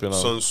Suns sweeping them.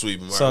 Suns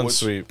sweeping. Suns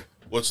sweep.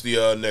 What's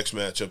the next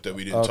matchup that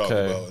we didn't talk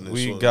about in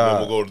this one? Then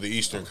we'll go to the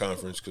Eastern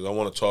Conference because I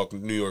want to talk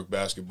New York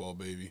basketball,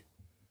 baby.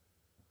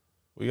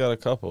 We got a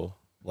couple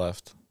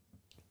left.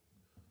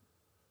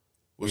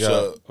 What's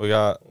up? We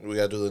got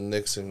to do the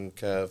Knicks and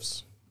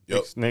Cavs.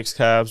 Yep. Knicks,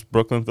 Cavs,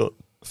 Brooklyn,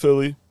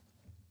 Philly,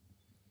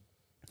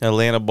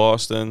 Atlanta,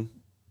 Boston.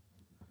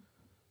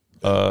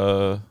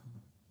 Yeah.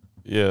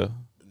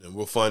 And then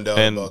we'll find out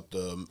about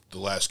the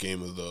last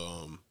game of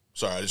the.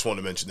 Sorry, I just want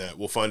to mention that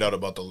we'll find out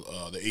about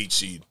the 8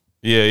 seed.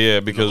 Yeah,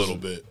 because in a little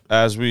bit.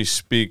 As we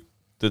speak,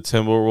 the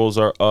Timberwolves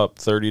are up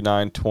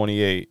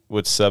 39-28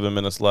 with 7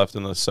 minutes left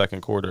in the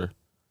second quarter.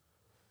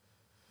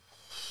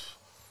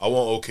 I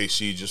want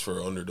OKC just for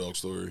an underdog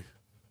story.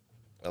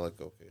 I like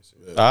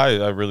OKC. Yeah.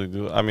 I really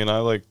do. I mean, I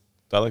like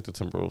the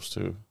Timberwolves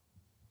too.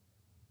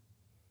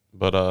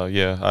 But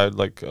yeah, I'd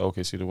like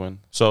OKC to win.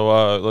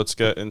 So let's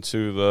get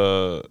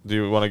into do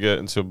you want to get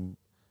into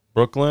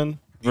Brooklyn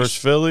versus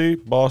Philly,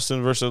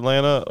 Boston versus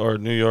Atlanta, or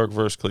New York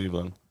versus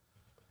Cleveland?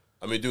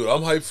 I mean, dude,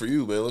 I'm hyped for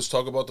you, man. Let's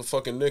talk about the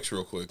fucking Knicks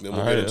real quick. Then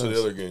we'll get into the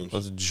other games.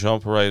 Let's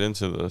jump right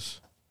into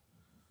this.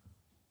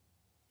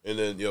 And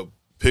then,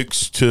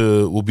 picks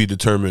will be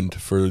determined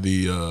for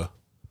the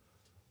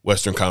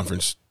Western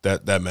Conference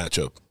that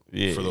matchup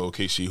for the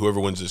OKC. Whoever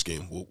wins this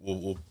game,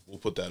 we'll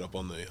put that up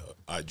on the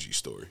IG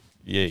story.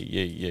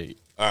 Yeah.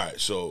 All right,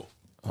 so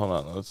hold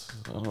on.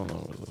 I don't know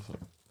where the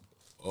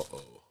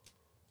fuck.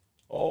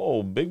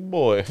 Oh, big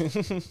boy.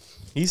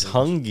 He's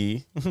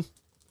hungry.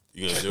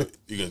 You gonna do it?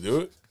 You gonna do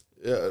it?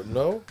 Yeah.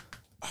 No.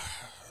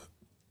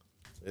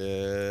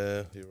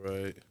 Yeah, you're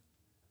right.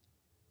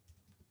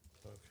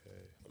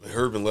 I mean,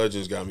 Urban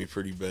Legends got me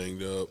pretty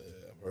banged up.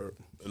 Yeah, I'm hurt.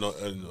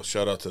 And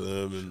shout out to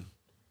them. And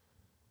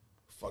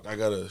fuck, I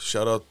gotta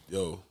shout out.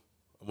 I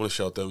want to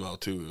shout them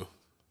out too.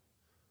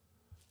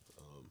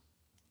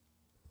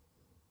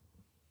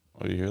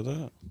 Oh, you hear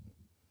that?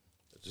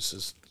 It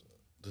just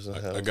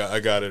doesn't have. I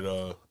got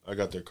it. I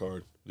got their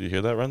card. Do you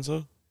hear that,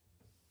 Renzo?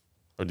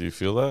 Or do you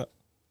feel that?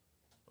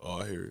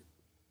 Oh, I hear it.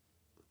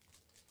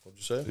 What'd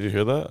you say? Do you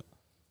hear that?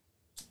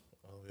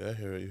 Oh yeah, I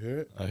hear it. You hear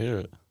it? I hear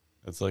it.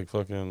 It's like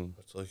fucking.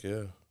 It's like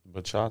yeah.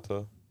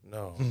 Bachata.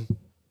 No.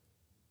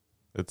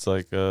 It's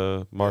like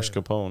Marsh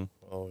Capone.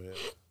 Oh yeah.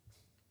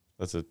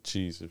 That's a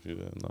cheese if you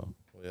didn't know.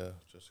 Yeah,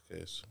 just in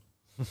case.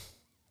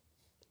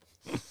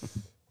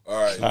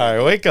 All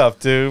right, wake up,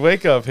 dude.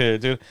 Wake up here,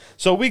 dude.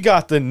 So we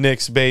got the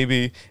Knicks,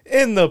 baby,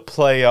 in the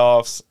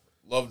playoffs.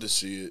 Love to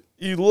see it.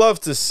 You love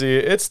to see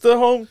it. It's the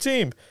home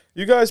team.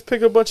 You guys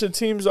pick a bunch of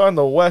teams on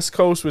the West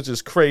Coast, which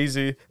is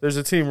crazy. There's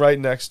a team right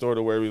next door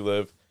to where we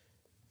live.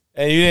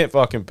 And you didn't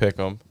fucking pick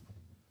them.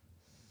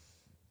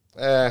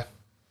 Nah,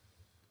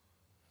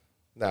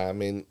 I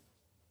mean,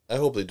 I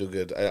hope they do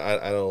good.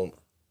 I don't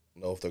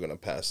know if they're going to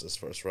pass this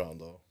first round,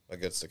 though,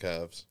 against the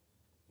Cavs.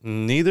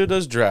 Neither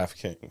does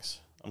DraftKings.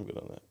 I'm good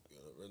on that.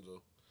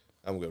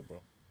 I'm good,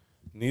 bro.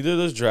 Neither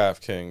does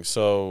DraftKings,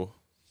 so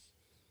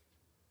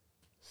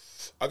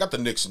I got the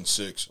Knicks in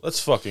 6. Let's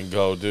fucking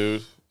go,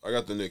 dude. I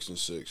got the Knicks in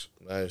 6.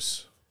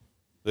 Nice.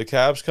 The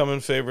Cavs come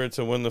in favorite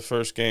to win the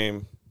first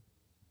game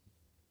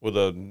with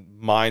a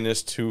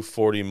minus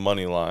 240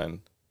 money line,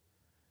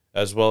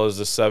 as well as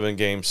the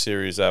 7-game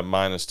series at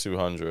minus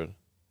 200.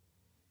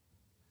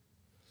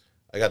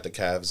 I got the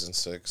Cavs in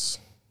 6.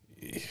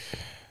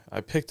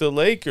 I picked the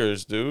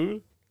Lakers,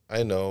 dude.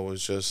 I know.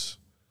 It's just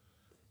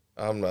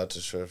I'm not too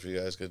sure if you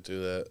guys could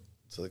do that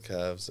to the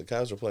Cavs. The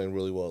Cavs are playing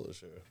really well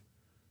this year.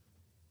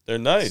 They're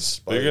nice.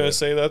 But you're gonna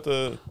say that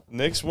the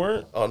Knicks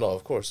weren't? Oh no,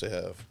 of course they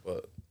have,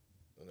 but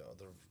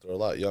they're a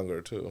lot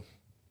younger too,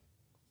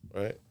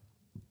 right?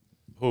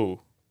 Who?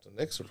 The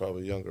Knicks are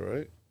probably younger,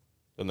 right?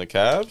 Than the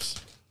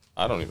Cavs?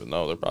 I don't even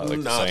know. They're probably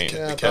like the same. I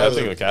think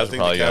the Cavs are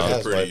probably young.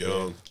 Are pretty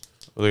young.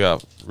 Well, they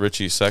got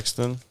Richie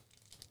Sexton.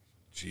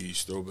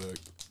 Jeez, throwback.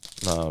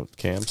 No,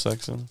 Cam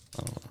Sexton.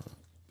 I don't know.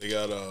 They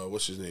got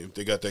what's his name?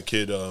 They got that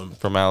kid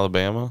from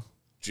Alabama.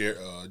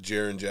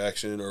 Jarrett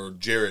Jackson.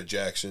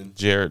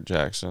 Jarrett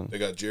Jackson. They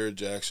got Jarrett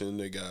Jackson.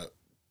 They got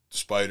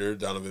Spider,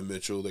 Donovan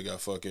Mitchell. They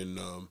got fucking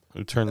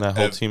who turned that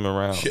whole team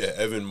around? Yeah,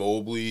 Evan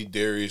Mobley,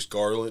 Darius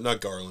Garland.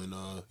 Not Garland.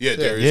 Darius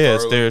Garland.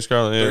 It's Darius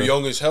Garland. Yeah. They're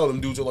young as hell.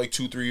 Them dudes are like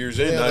 2-3 years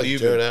in. Not like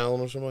even. Jared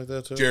Allen or something like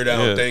that too. Jared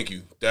Allen. Thank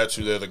you. That's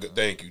who they're.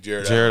 Thank you,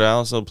 Jared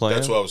Allen still playing.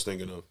 That's what I was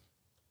thinking of.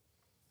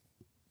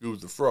 He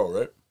was the fro,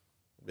 right?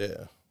 Yeah.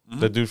 Mm-hmm.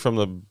 The dude from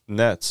the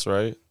Nets,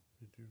 right?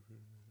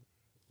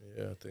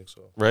 Yeah, I think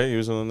so. Right? He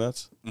was on the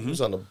Nets? Mm-hmm. He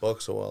was on the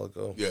Bucks a while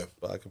ago. Yeah.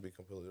 But I could be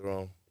completely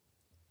wrong.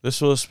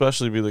 This will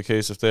especially be the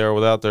case if they are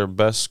without their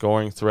best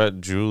scoring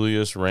threat,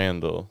 Julius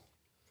Randle,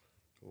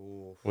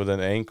 with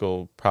an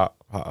ankle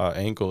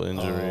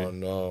injury. Oh,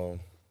 no.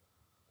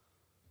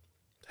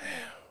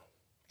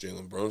 Damn.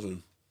 Jalen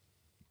Brunson.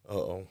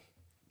 Uh-oh.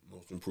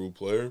 Most improved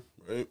player,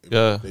 right?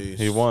 Yeah,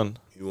 he won.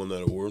 He won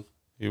that award.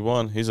 He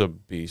won. He's a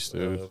beast,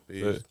 dude.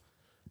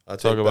 I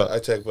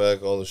take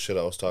back all the shit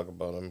I was talking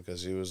about him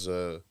because he was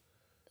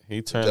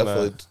he turned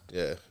definitely that.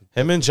 Yeah.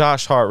 Him and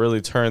Josh Hart really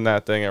turned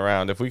that thing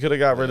around. If we could have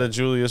got rid of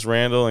Julius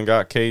Randle and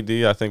got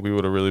KD, I think we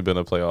would have really been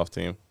a playoff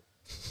team.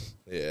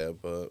 Yeah,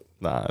 but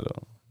nah, I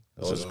don't.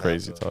 It's just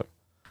crazy talk.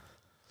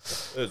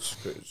 It's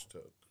crazy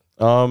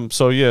talk.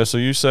 So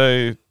you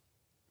say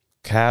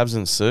Cavs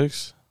in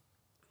 6?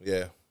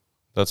 Yeah.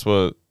 That's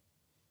what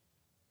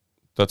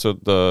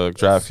the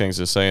DraftKings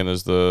is saying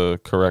is the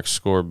correct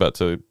score bet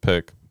to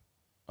pick.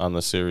 on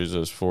the series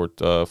is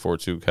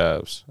 4-2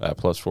 Cavs at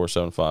plus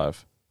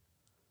 475.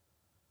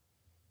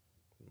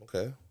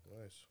 Okay,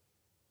 nice.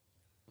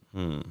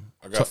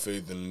 I got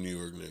faith in the New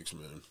York Knicks,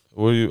 man.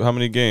 How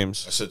many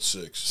games? I said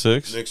 6.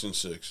 6? Knicks in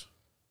 6.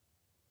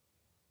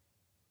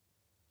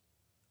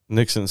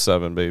 Knicks in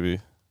 7, baby.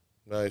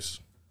 Nice.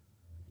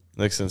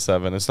 Knicks in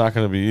 7. It's not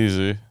going to be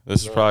easy.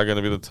 This is probably going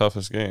to be the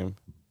toughest game.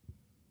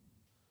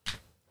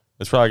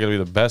 It's probably going to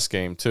be the best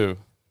game, too.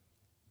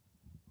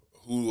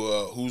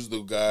 Who's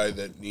the guy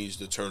that needs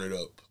to turn it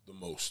up the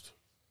most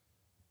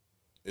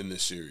in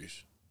this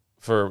series?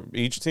 For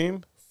each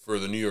team? For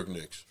the New York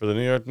Knicks. For the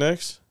New York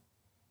Knicks?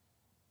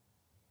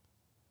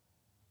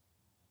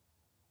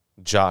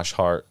 Josh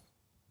Hart.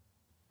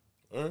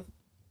 All right.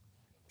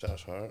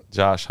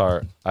 Josh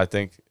Hart. I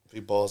think if he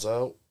balls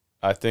out.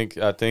 I think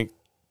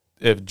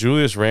if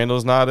Julius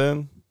Randle's not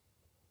in,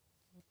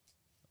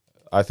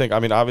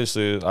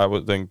 obviously I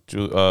would think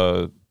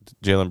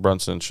Jalen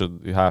Brunson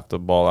should have to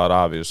ball out,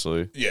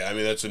 obviously. Yeah, I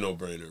mean, that's a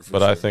no-brainer. But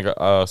sure. I think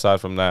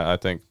aside from that, I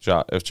think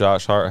if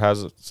Josh Hart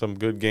has some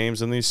good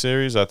games in these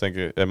series, I think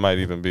it might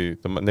even be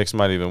the Knicks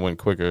might even win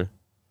quicker.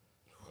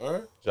 All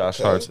right. Josh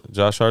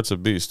Hart's a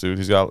beast, dude.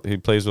 He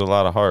plays with a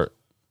lot of heart.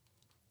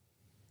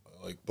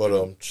 I like,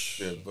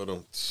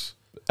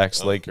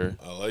 ex-Laker.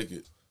 I like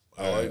it.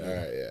 All right,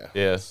 yeah.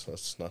 Yeah.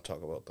 Let's not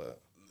talk about that.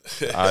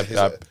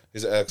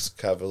 He's an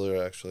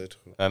ex-Cavalier, actually,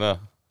 too. I know.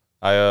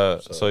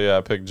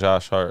 I picked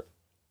Josh Hart.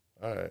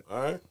 All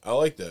right. I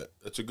like that.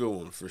 That's a good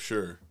one for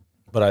sure.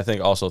 But I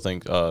think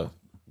the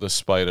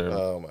spider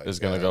is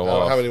going to go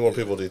off. How many more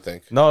people do you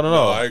think? No.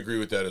 I agree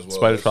with that as well.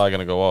 Spider's probably going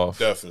to go off.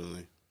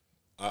 Definitely.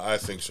 I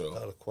think so.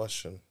 Not a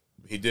question.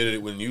 He did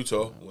it with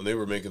Utah when they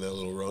were making that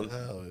little run.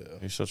 Hell yeah.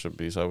 He's such a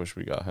beast. I wish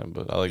we got him,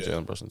 but I like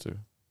Jalen Brunson too.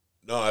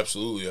 No,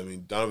 absolutely. I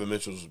mean, Donovan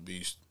Mitchell's a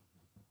beast.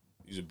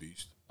 He's a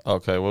beast.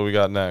 Okay, what we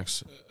got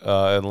next?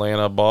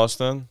 Atlanta,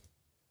 Boston.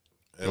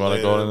 You want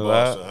to go into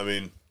that? I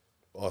mean,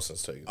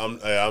 Boston's taking.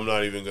 I'm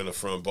not even going to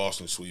front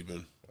Boston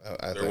sweeping.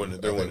 They're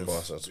winning.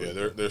 Boston sweeping.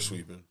 Yeah, they're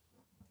sweeping.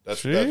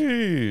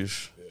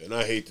 Sheesh. And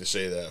I hate to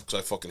say that because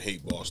I fucking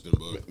hate Boston,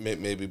 but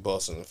maybe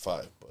Boston in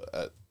 5,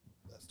 but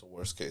that's the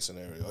worst case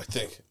scenario. I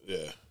think.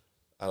 Yeah.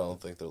 I don't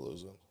think they're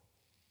losing.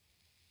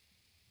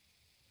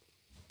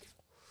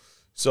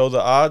 So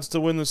the odds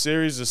to win the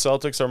series, the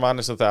Celtics are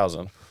minus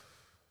 1,000.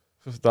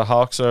 The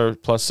Hawks are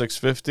plus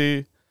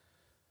 650.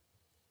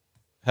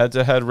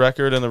 Head-to-head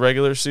record in the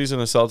regular season,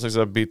 the Celtics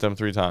have beat them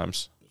 3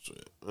 times.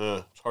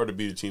 It's hard to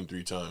beat a team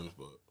 3 times,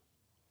 but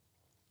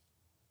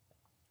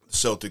the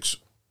Celtics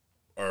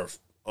are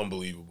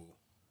unbelievable.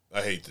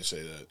 I hate to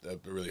say that.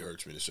 That really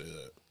hurts me to say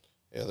that.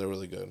 Yeah, they're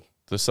really good.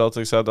 The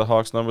Celtics had the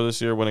Hawks number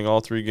this year, winning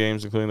all 3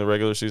 games, including the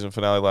regular season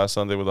finale last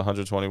Sunday with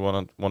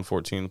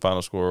 121-114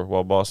 final score.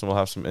 While Boston will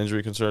have some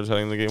injury concerns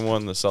heading into Game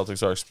 1, the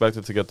Celtics are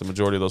expected to get the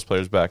majority of those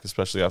players back,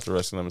 especially after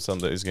resting them in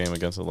Sunday's game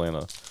against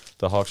Atlanta.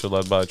 The Hawks are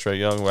led by Trae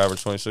Young, who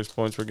averaged 26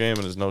 points per game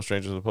and is no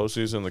stranger to the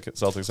postseason. The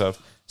Celtics have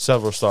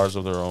several stars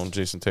of their own.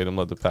 Jason Tatum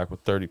led the pack with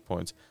 30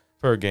 points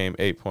per game,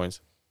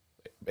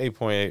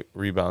 8.8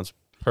 rebounds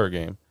per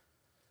game.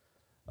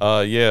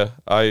 I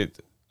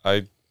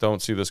don't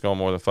see this going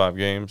more than 5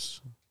 games.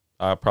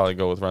 I'll probably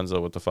go with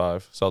Renzo with the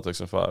 5. Celtics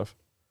in 5.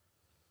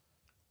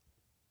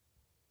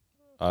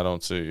 I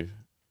don't see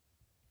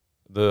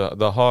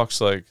the Hawks,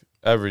 like,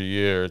 every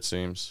year it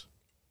seems,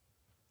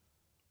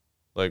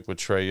 like with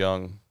Trae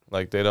Young,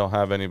 like they don't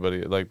have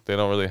anybody, like they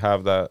don't really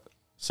have that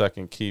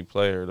second key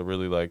player to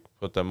really like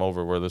put them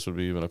over where this would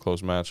be even a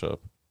close matchup.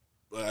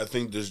 I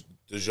think there's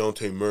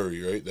DeJounte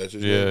Murray, right? That's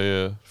his name?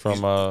 Yeah.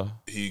 From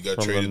he got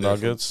from traded the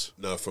Nuggets.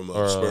 From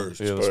Spurs.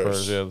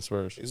 The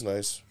Spurs. He's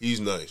nice. He's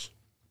nice.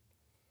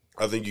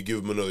 I think you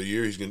give him another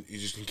year, he's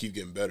just gonna keep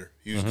getting better.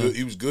 He was good.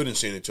 He was good in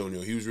San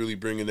Antonio. He was really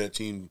bringing that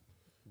team.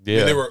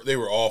 Yeah, I mean, they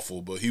were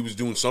awful, but he was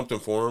doing something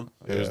for him.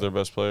 He was their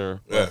best player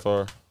by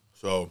far.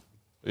 So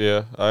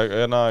yeah,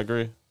 I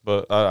agree,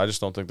 but I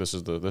just don't think this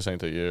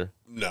ain't the year.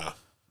 Nah.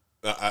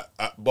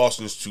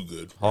 Boston's too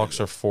good. Hawks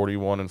are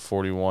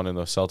 41-41, and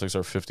the Celtics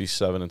are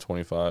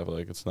 57-25.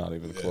 Like, it's not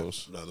even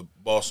close. No, the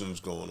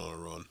Boston's going on a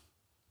run.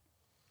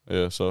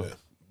 Yeah, so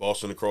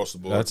Boston across the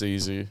board. That's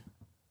easy.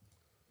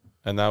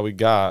 And now we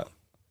got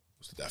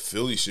that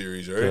Philly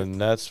series, right? The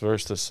Nets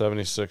versus the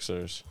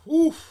 76ers.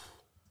 Oof.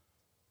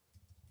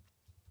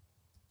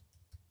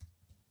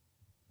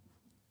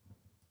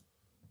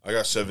 I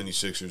got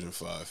 76ers in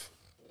 5.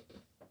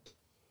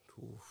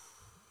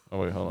 Oh,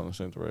 wait, hold on. This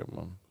ain't the right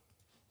one.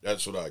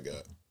 That's what I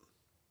got.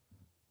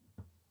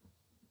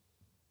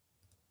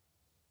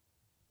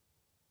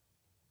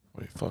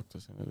 Wait, fuck,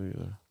 this ain't it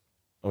either.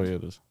 Oh, yeah,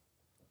 it is.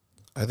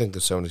 I think the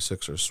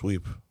 76ers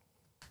sweep.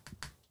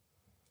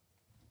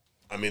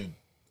 I mean,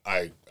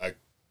 I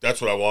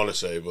that's what I want to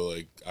say, but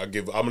like I'm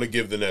gonna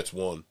give the Nets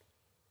 1,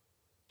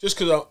 just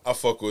because I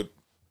fuck with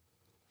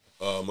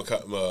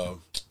Mikal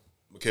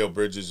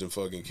Bridges and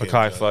fucking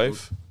Mekhi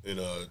Phife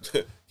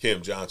and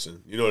Cam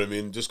Johnson. You know what I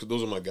mean? Just 'cause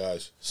those are my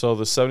guys. So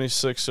the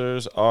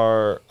 76ers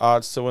are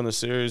odds to win the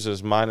series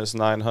is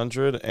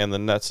 -900, and the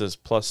Nets is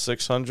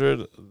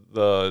 +600.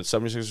 The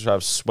 76ers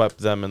have swept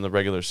them in the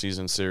regular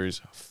season series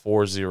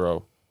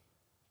 4-0.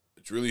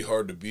 It's really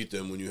hard to beat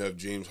them when you have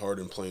James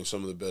Harden playing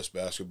some of the best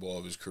basketball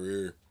of his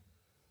career,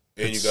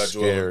 and It's you got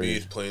Joel scary.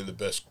 Embiid playing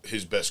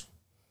his best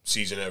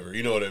season ever.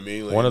 You know what I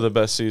mean? Like, One of the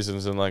best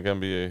seasons in like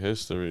NBA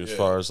history as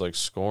far as like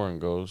scoring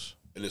goes.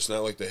 And it's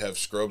not like they have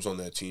scrubs on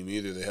that team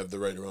either. They have the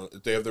right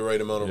amount. They have the right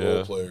amount of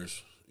role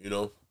players. You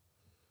know,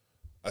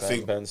 I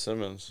think Ben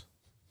Simmons.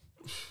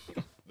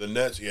 the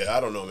Nets. Yeah, I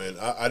don't know, man.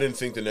 I didn't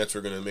think the Nets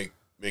were gonna make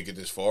it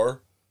this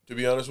far. To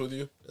be honest with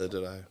you,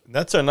 Did I?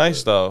 Nets are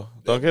nice though.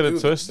 Don't get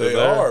it twisted. They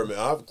are, man.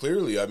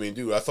 I mean,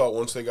 dude. I thought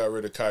once they got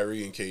rid of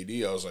Kyrie and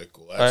KD, I was like,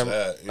 well, that's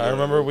that. You know I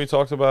remember what I mean? we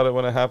talked about it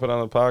when it happened on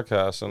the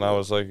podcast, and I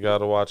was like, you got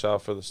to watch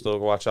out for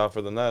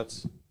the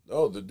Nets.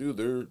 No, the dude,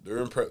 they're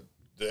impressed.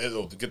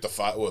 They'll get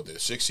the the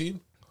 6 seed.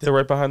 They're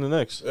right behind the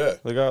Knicks. Yeah,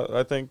 they got.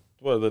 I think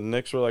the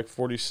Knicks were like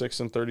 46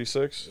 and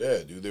 36.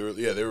 Yeah, dude.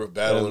 They were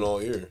battling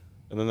all year,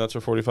 and the Nets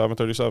were 45 and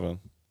 37.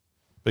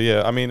 But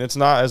yeah, I mean, it's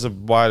not as a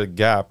wide a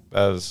gap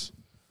as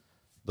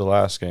the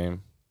last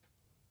game.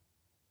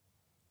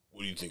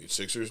 What do you think? It's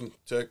Sixers and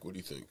Tech. What do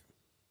you think?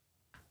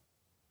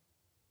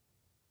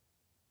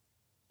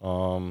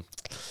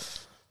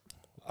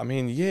 I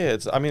mean, yeah,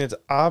 it's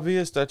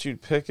obvious that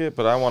you'd pick it,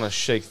 but I want to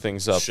shake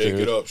things up. Shake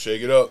dude. it up,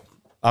 shake it up.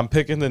 I'm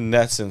picking the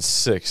Nets in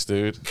 6,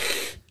 dude.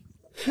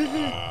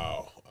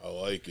 Wow, I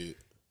like it.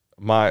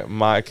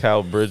 My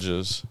Cal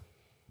Bridges.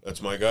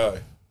 That's my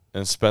guy.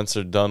 And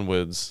Spencer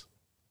Dunwoods.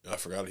 I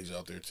forgot he's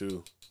out there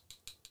too.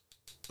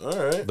 All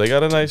right. They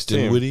got a nice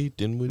team.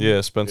 Dinwiddie? Yeah,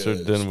 Spencer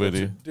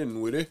Dinwiddie.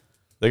 Dinwiddie.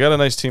 They got a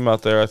nice team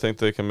out there. I think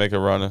they can make a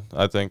run.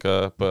 I think,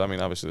 but I mean,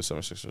 obviously the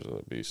 76ers are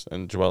the beast,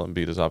 and Joel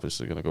Embiid is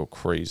obviously going to go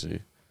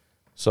crazy.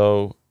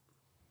 So,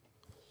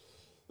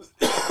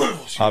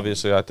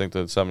 obviously, I think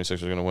the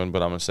 76ers are going to win,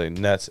 but I'm going to say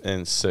Nets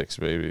in 6,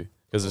 baby.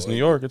 Because it's New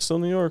York. It's still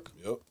New York.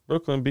 Yep.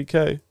 Brooklyn,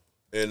 BK.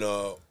 And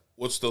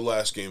what's the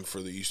last game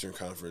for the Eastern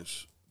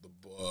Conference?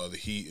 The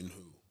Heat and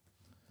who?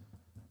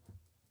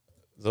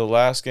 The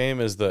last game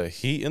is the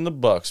Heat and the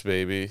Bucks,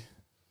 baby.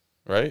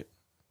 Right?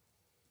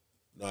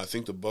 No, I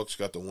think the Bucks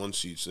got the 1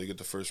 seed, so they get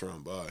the first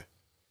round bye.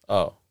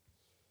 Oh.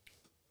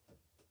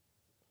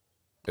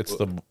 It's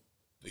the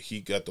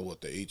Heat got the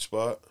 8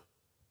 spot?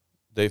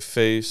 They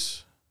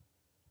face.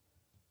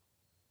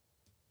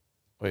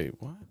 Wait,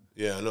 what?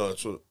 Yeah, I know.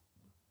 That's what.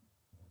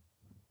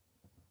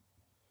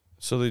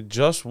 So they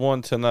just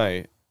won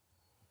tonight.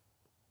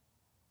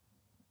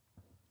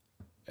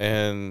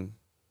 And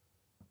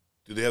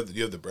Do you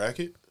have the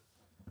bracket?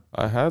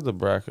 I had the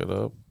bracket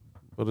up,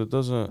 but it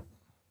doesn't.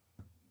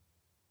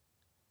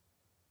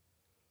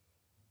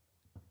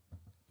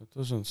 It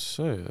doesn't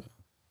say it.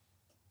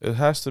 It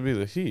has to be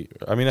the Heat.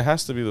 I mean, it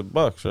has to be the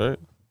Bucks, right?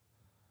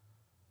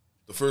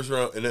 The first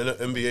round in the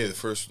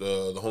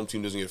NBA, the home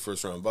team doesn't get a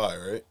first round bye,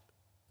 right?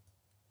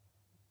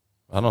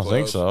 I don't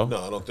think so.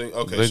 No, I don't think.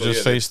 Okay, they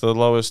just face the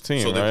lowest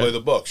team. So they right? play the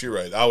Bucks. You're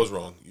right. I was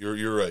wrong.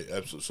 You're right.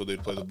 Absolutely. So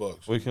they'd play the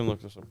Bucks. We can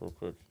look this up real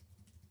quick.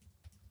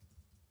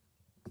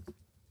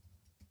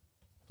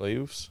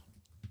 Playoffs.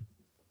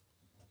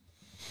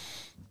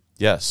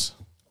 Yes.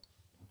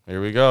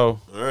 Here we go.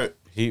 All right.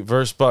 Heat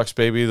versus Bucks,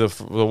 baby. The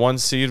 1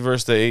 seed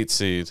versus the 8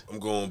 seed. I'm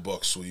going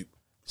Bucks sweep.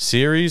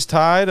 Series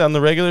tied on the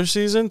regular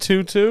season,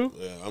 2-2.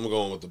 Yeah, I'm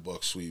going with the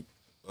Bucks sweep.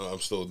 I'm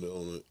still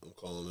doing it. I'm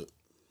calling it.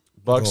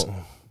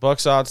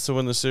 Bucks odds to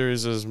win the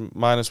series is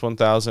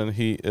 -1,000.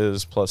 Heat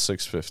is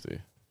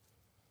 +650.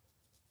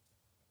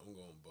 I'm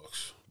going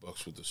Bucks.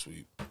 Bucks with the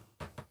sweep.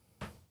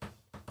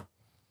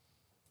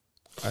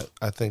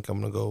 I think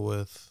I'm gonna go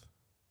with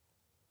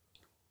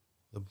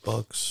the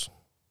Bucks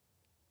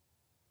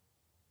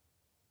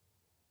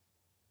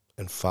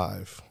and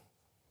 5.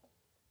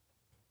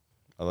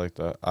 I like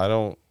that. I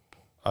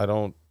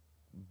don't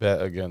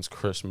bet against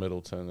Chris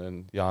Middleton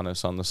and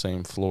Giannis on the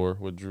same floor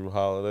with Drew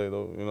Holiday,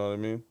 though. You know what I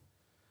mean?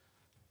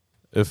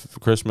 If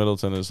Chris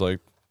Middleton is like,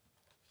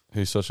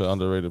 he's such an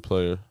underrated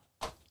player.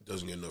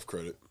 Doesn't get enough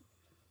credit.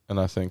 And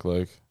I think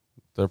like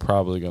they're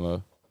probably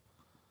gonna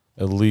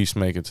at least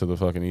make it to the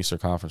fucking Eastern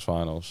Conference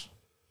Finals.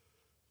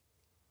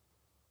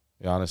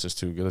 Giannis is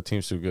too good. The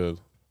team's too good.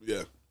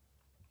 Yeah.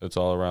 It's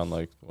all around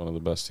like one of the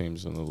best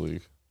teams in the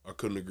league. I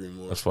couldn't agree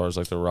more. As far as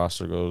like the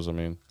roster goes, I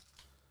mean,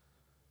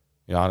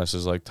 Giannis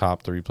is like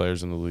top 3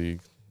 players in the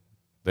league.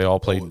 They all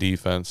play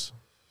defense.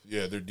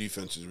 Yeah, their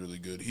defense is really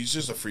good. He's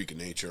just a freak of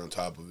nature on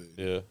top of it.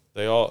 Yeah,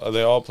 they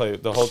all play.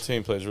 The whole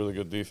team plays really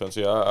good defense.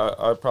 Yeah,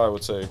 I probably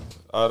would say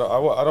I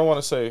don't want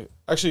to say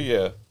actually.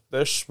 Yeah,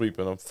 they're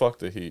sweeping them. Fuck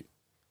the Heat.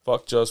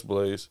 Fuck Just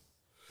Blaze.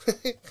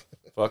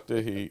 Fuck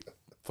the Heat.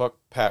 Fuck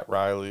Pat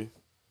Riley.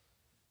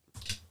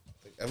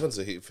 Evan's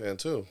a Heat fan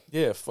too.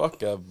 Yeah, fuck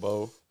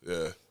Bo.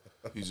 Yeah,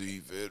 he's a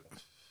Heat fan.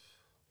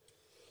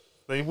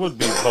 They would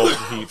be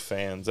both Heat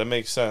fans. That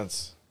makes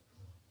sense.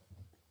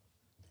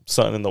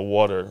 Something in the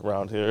water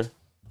around here.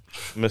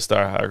 Missed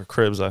our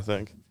cribs, I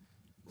think.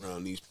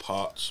 Around these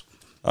pots.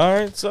 All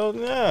right, so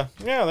yeah,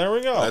 there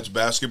we go. That's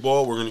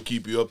basketball. We're gonna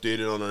keep you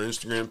updated on our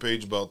Instagram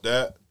page about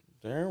that.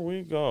 There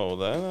we go.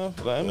 The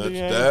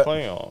NBA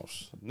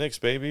playoffs. Knicks,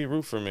 baby,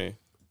 root for me.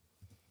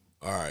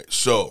 All right,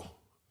 so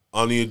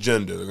on the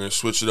agenda, we're gonna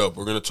switch it up.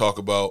 We're gonna talk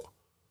about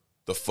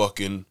the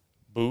fucking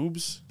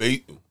boobs.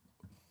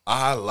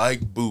 I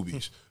like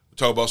boobies. We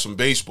talk about some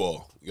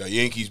baseball. We got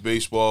Yankees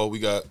baseball. We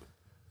got.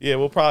 Yeah,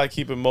 we'll probably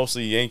keep it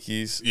mostly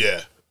Yankees.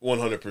 Yeah,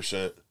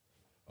 100%.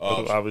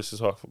 Obviously,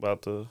 talk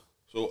about the.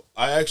 So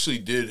I actually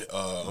did.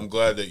 I'm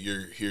glad that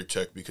you're here,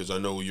 Tech, because I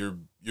know you're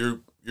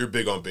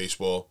big on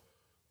baseball.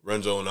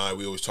 Renzo and I,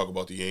 we always talk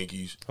about the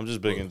Yankees. I'm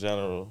just big in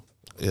general.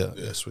 Yeah,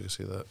 yes, we can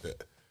see that. Yeah.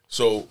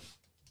 So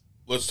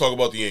let's talk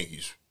about the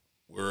Yankees.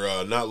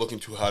 We're not looking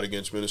too hot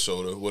against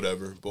Minnesota,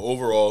 whatever. But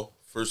overall,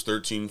 first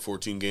 13,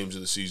 14 games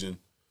of the season,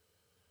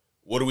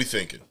 what are we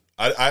thinking?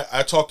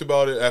 I talked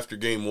about it after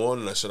game one,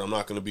 and I said I'm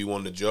not going to be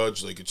one to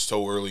judge. Like, it's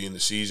so early in the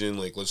season.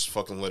 Like, let's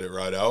fucking let it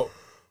ride out.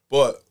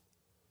 But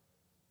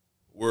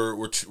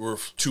we're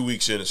 2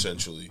 weeks in,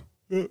 essentially.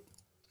 Yeah.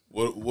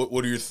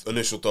 What are your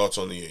initial thoughts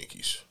on the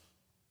Yankees?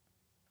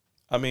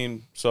 I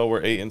mean, so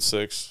we're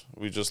 8-6.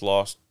 We just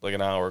lost like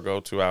an hour ago,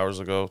 2 hours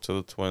ago to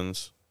the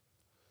Twins,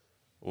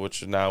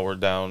 which now we're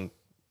down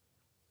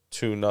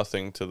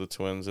 2-0 to the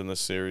Twins in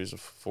this series, a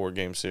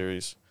 4-game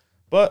series.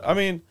 But I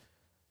mean,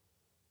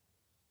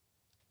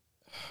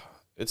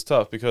 it's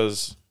tough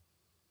because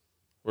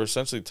we're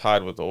essentially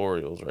tied with the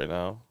Orioles right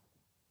now.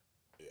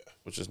 Yeah,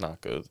 which is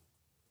not good.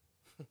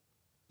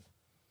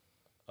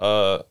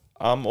 I'm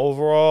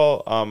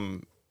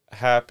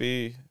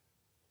happy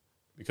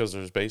because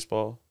there's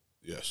baseball.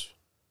 Yes.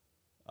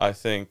 I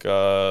think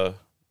it's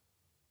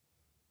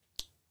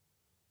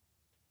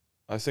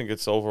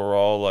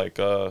overall like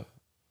I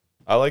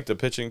like the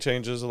pitching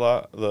changes a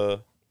lot.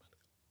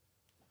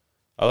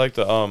 I like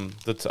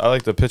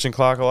the pitching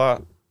clock a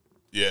lot.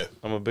 Yeah.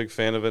 I'm a big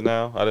fan of it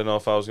now. I didn't know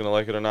if I was gonna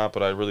like it or not,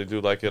 but I really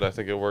do like it. I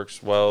think it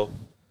works well.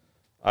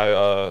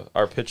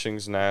 Our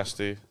pitching's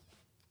nasty.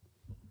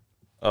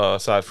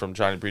 Aside from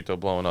Johnny Brito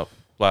blowing up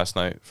last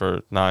night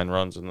for 7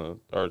 runs in the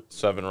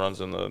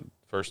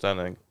first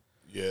inning.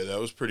 Yeah, that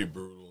was pretty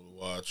brutal to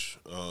watch.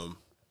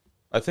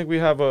 I think we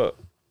have a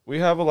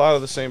lot of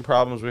the same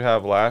problems we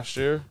have last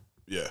year.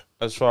 Yeah.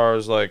 As far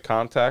as like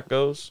contact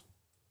goes,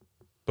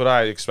 but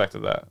I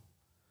expected that.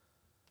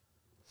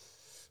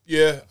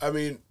 Yeah, I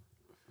mean,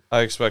 I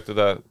expected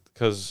that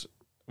because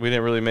we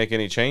didn't really make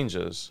any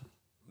changes.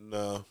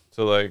 No.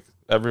 So like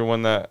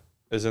everyone that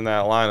is in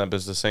that lineup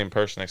is the same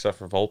person except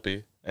for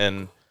Volpe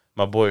and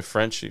my boy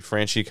Franchi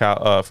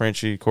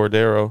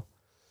Cordero.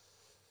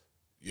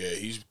 Yeah,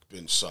 he's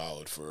been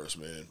solid for us,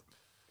 man.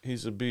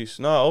 He's a beast.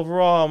 No,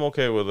 overall I'm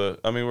okay with it.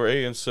 I mean, we're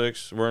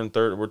 8-6. We're in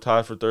third. We're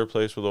tied for third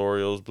place with the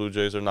Orioles. Blue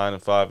Jays are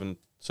 9-5 in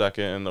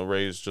second, and the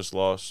Rays just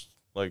lost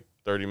like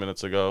 30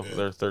 minutes ago. Yeah.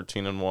 They're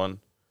 13-1.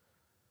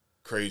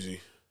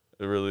 Crazy.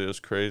 It really is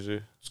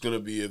crazy. It's going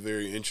to be a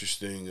very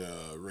interesting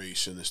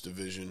race in this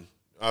division.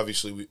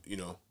 Obviously,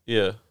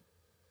 Yeah.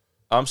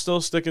 I'm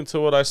still sticking to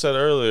what I said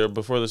earlier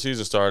before the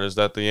season started, is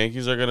that the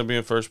Yankees are going to be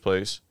in first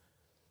place,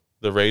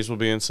 the Rays will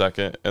be in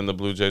second, and the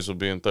Blue Jays will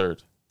be in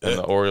third, and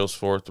the Orioles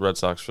fourth, the Red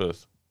Sox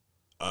fifth.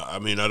 I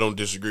mean, I don't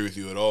disagree with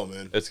you at all,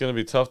 man. It's going to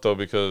be tough, though,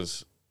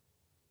 because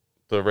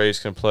the Rays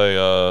can play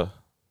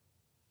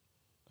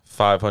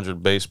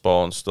 500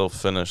 baseball and still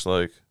finish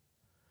like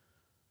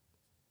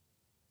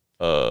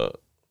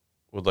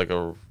with like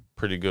a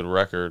pretty good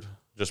record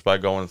just by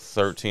going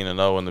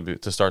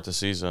 13-0 to start the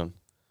season.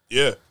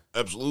 Yeah,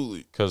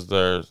 absolutely. Because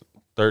they're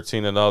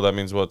 13-0. That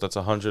means what? That's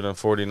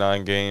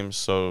 149 games.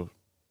 So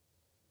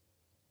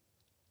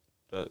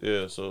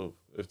so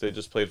if they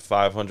just played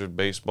 500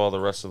 baseball the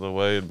rest of the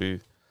way,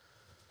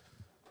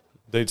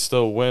 they'd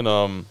still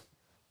win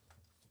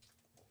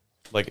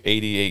like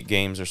 88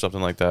 games or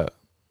something like that.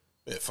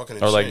 Yeah, fucking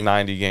insane. Or like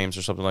 90 games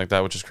or something like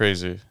that, which is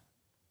crazy.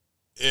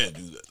 Yeah,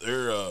 dude,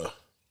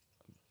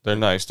 they're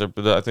nice.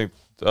 I think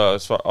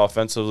as far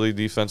offensively,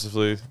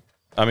 defensively,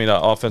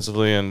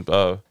 offensively and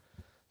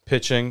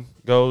pitching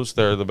goes,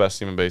 they're the best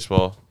team in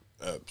baseball.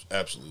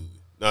 Absolutely,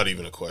 not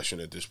even a question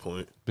at this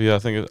point. But yeah, I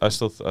think I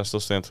still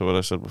stand to what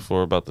I said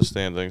before about the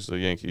standings. The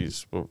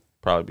Yankees will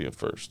probably be in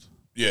first.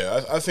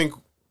 Yeah, I think.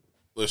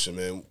 Listen,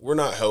 man, we're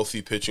not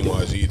healthy pitching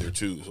wise either,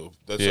 too. So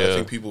I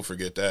think people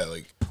forget that.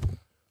 Like,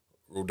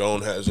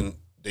 Rodon hasn't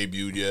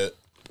debuted yet.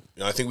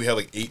 I think we have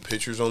like 8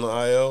 pitchers on the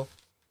IL.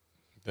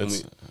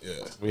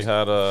 We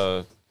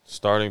had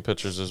starting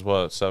pitchers is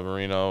what?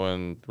 Severino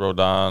and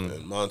Rodon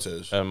and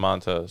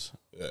Montez.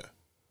 Yeah.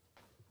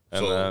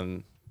 And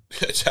then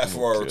it's half of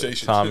our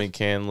rotation. Tommy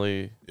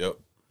Canley. Yep.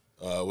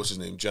 What's his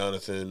name?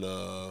 Jonathan.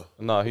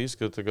 No, he's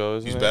good to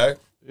go. He's back.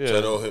 Yeah. So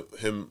I know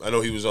him. I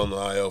know he was on the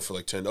IL for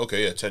like 10.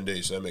 Okay, yeah, 10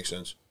 days. So that makes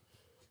sense.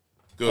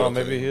 Good. Oh,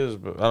 maybe he is.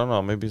 But I don't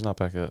know. Maybe he's not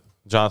back yet.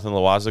 Jonathan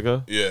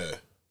Loaisiga. Yeah.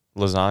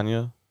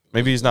 Lasagna.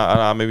 Maybe he's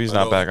not. Maybe he's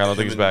not back. I don't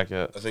think he's back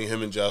yet. I think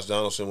him and Josh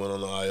Donaldson went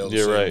on the IL.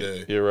 You're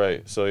day. You're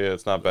right. So yeah,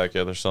 it's not back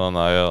yet. They're still on the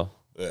IL.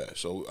 Yeah.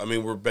 So I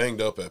mean, we're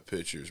banged up at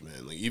pitchers,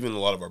 man. Like even a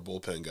lot of our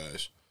bullpen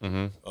guys.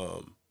 Mm-hmm.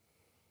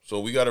 So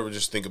we got to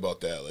just think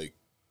about that. Like,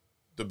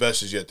 the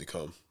best is yet to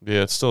come.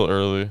 Yeah, it's still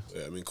early.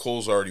 Yeah, I mean,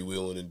 Cole's already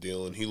wheeling and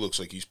dealing. He looks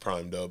like he's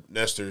primed up.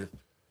 Nestor,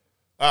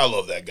 I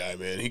love that guy,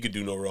 man. He could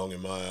do no wrong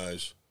in my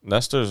eyes.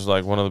 Nestor's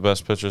like one of the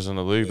best pitchers in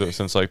the league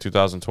since like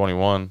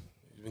 2021.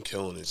 He's been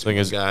killing it. I think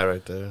his guy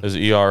right there. His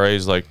ERA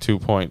is like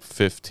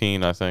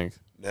 2.15, I think.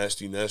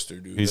 Nasty Nestor,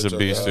 dude. He's a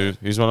beast, dude.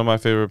 He's one of my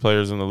favorite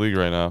players in the league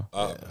right now.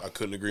 I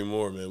couldn't agree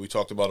more, man. We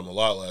talked about him a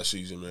lot last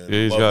season, man.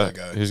 Yeah, that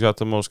guy. He's got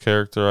the most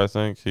character, I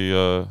think.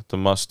 The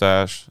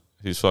mustache.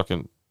 He's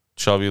fucking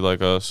chubby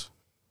like us.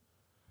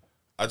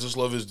 I just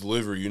love his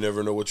delivery. You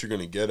never know what you're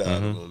gonna get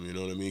out of him. You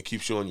know what I mean? It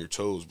keeps you on your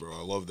toes, bro.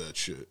 I love that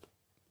shit.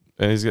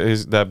 And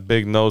he's that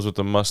big nose with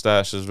the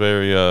mustache is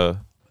very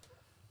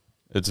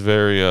it's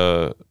very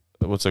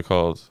what's it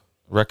called?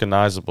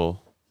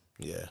 Recognizable.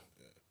 Yeah.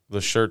 The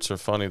shirts are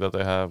funny that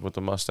they have with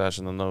the mustache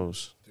and the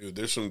nose. Dude,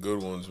 there's some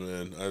good ones,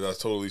 man. I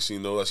totally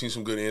seen those. I seen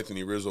some good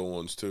Anthony Rizzo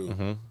ones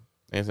too.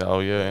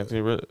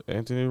 Anthony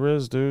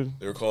Riz, dude.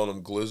 They were calling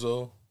him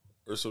Glizzo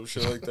or some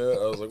shit like that.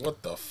 I was like,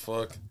 what the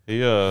fuck?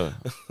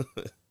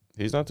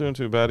 He's not doing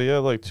too bad. He had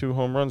like 2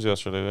 home runs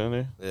yesterday,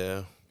 didn't he?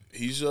 Yeah.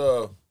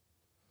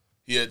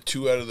 He had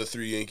 2 out of the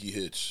 3 Yankee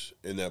hits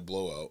in that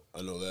blowout.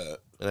 I know that.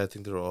 And I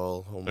think they were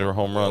all home runs. They were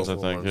home runs, I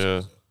think,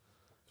 yeah.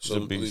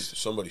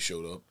 Somebody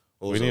showed up.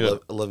 We need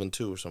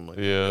 11-2 or something like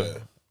that. Yeah.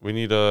 We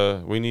need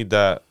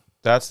that.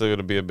 That's going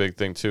to be a big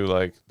thing too,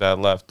 like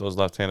those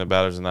left-handed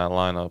batters in that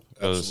lineup.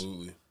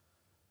 Absolutely.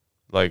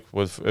 Like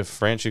if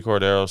Franchi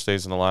Cordero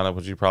stays in the lineup,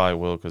 which he probably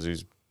will because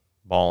he's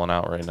balling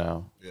out right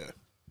now. Yeah.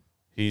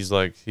 He's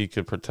like he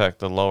could protect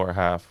the lower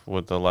half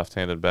with the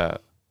left-handed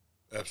bat.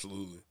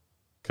 Absolutely.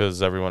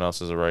 Because everyone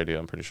else is a righty,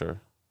 I'm pretty sure.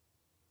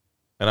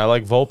 And I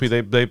like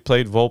Volpe. They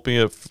played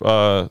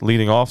Volpe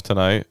leading off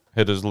tonight.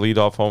 Hit his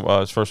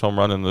his first home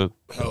run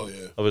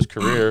of his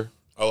career.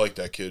 I like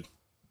that kid.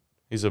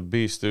 He's a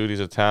beast, dude. He's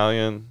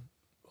Italian.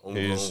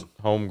 He's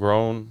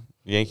homegrown.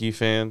 Yankee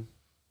fan.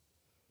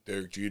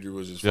 Derek Jeter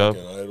was his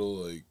fucking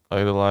idol. Like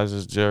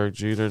idolizes Derek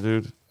Jeter,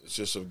 dude. It's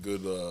just a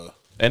good.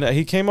 And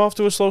he came off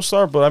to a slow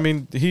start, but I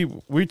mean,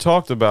 we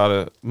talked about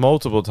it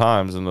multiple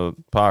times in the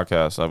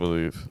podcast, I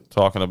believe,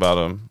 talking about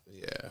him.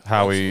 Yeah.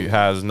 How he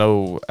has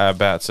no at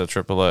bats at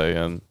AAA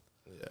and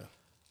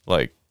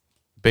like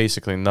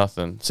basically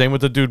nothing. Same with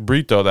the dude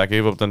Brito that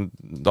gave up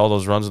all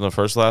those runs in the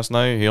first last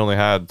night. He only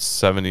had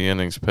 70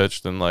 innings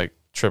pitched in like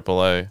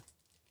AAA,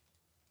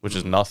 which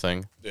is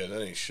nothing. Yeah,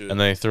 that ain't shit. And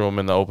they threw him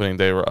in the opening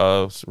day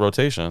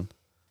rotation.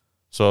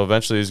 So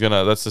eventually he's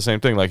gonna. That's the same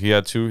thing. Like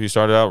he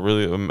started out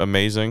really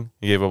amazing.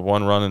 He gave up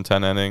 1 run in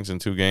 10 innings in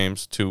 2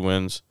 games, 2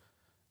 wins.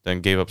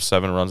 Then gave up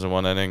 7 runs in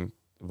 1 inning.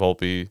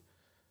 Volpe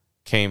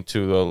came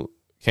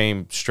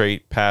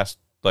straight past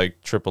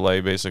like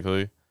AAA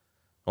basically.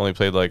 Only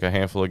played like a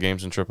handful of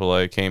games in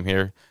AAA. Came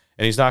here,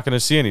 and he's not going to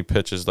see any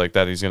pitches like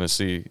that. He's going to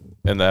see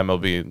in the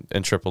MLB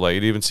in AAA.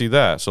 You'd even see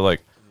that. So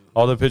like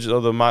all the pitches,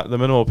 the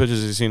minimal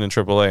pitches he's seen in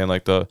AAA, and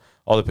like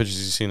all the pitches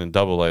he's seen in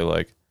AA,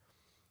 like.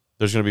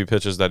 There's going to be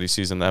pitches that he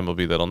sees in the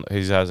MLB that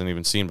he hasn't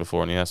even seen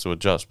before, and he has to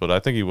adjust. But I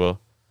think he will.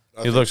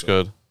 He looks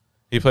good.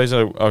 He plays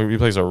a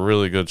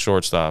really good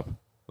shortstop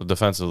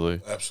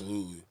defensively.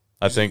 Absolutely.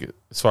 I think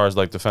as far as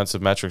like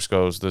defensive metrics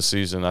goes this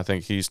season, I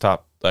think he's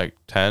top like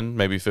 10,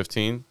 maybe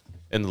 15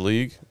 in the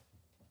league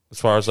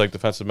as far as like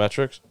defensive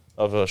metrics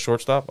of a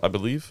shortstop. I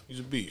believe he's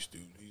a beast,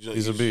 dude.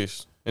 He's a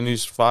beast, and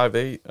he's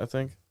 5'8", I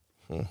think.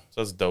 So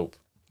that's dope.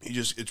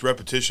 It's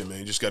repetition, man.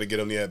 You just got to get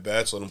him the at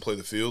bats, let him play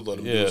the field, let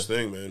him do his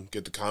thing, man.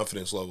 Get the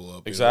confidence level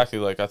up. Exactly.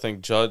 You know? Like I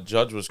think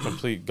Judge was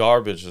complete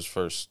garbage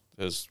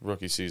his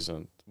rookie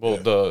season.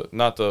 Well,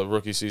 not the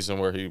rookie season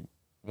where he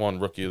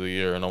won Rookie of the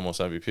Year and almost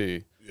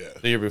MVP. Yeah.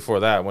 The year before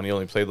that, when he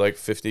only played like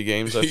 50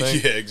 games, I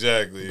think. Yeah,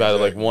 exactly.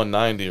 Batted like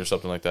 190 or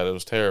something like that. It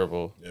was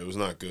terrible. Yeah, it was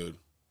not good.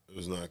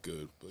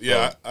 But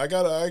yeah,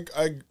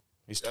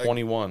 He's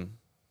 21.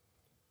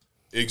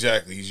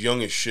 Exactly. He's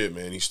young as shit,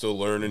 man. He's still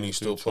learning. He's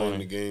still playing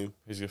the game.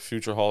 He's a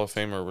future Hall of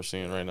Famer we're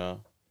seeing right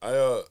now.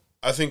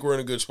 I think we're in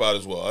a good spot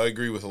as well. I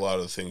agree with a lot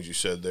of the things you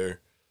said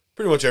there.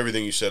 Pretty much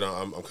everything you said,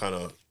 I'm kind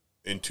of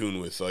in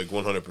tune with. Like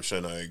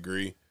 100%, I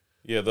agree.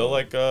 Yeah, they'll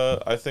like.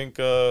 I think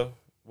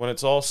when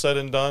it's all said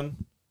and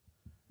done,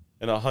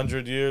 in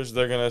 100 years,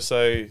 they're gonna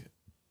say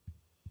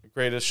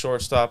greatest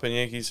shortstop in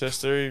Yankees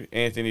history,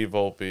 Anthony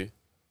Volpe.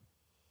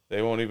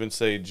 They won't even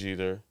say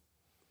Jeter,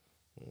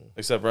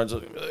 except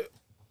Renzo's gonna be like.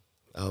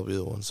 I'll be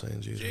the one saying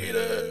Jeter.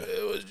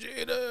 It was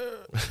Jeter.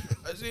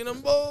 I seen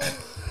them both.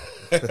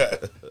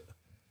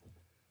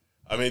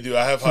 I mean, dude,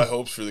 I have high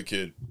hopes for the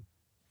kid.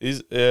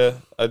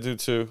 I do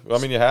too. I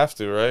mean, you have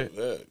to, right?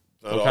 Yeah.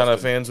 What kind of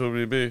fans would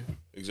we be?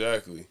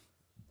 Exactly.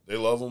 They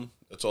love him.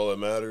 That's all that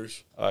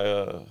matters.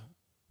 But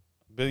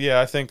yeah,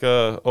 I think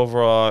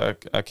overall,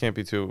 I can't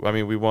be too. I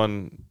mean, we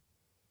won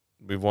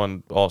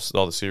all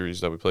the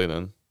series that we played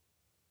in.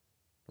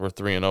 We're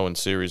 3-0 in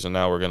series, and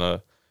now we're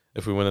gonna.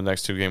 If we win the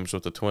next 2 games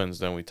with the Twins,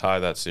 then we tie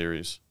that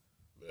series.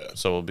 Yeah.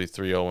 So we'll be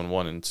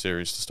 3-0-1 in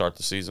series to start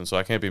the season. So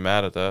I can't be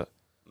mad at that.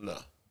 No.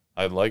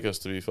 I'd like us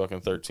to be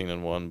fucking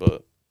 13-1,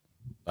 but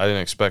I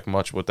didn't expect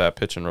much with that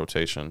pitching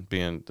rotation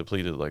being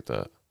depleted like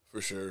that.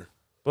 For sure.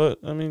 But,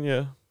 I mean,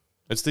 yeah.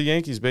 It's the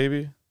Yankees,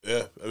 baby.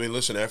 Yeah. I mean,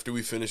 listen, after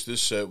we finish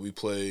this set, we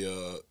play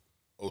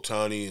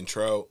Ohtani and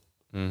Trout.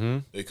 Mm-hmm.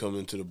 They come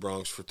into the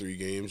Bronx for 3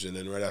 games, and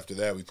then right after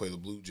that, we play the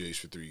Blue Jays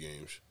for 3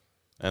 games.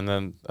 And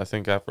then I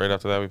think right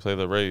after that, we play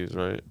the Rays,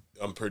 right?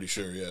 I'm pretty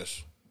sure,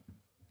 yes.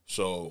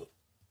 So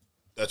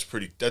that's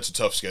a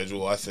tough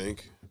schedule, I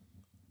think.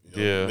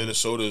 Yeah.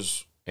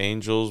 Minnesota's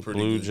Angels,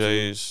 Blue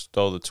Jays,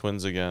 the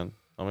Twins again.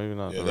 Oh, maybe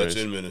not. Yeah, that's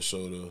in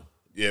Minnesota.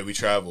 Yeah, we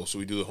travel. So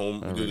we do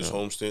this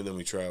homestand, then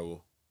we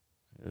travel.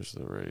 Here's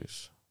the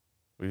Rays.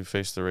 We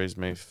faced the Rays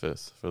May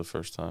 5th for the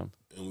first time.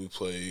 And we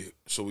play.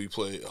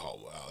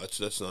 Oh wow,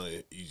 that's not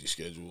an easy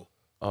schedule.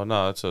 Oh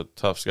no, that's a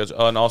tough schedule.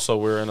 And also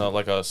we're in a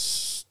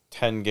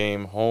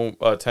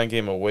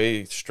 10-game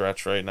away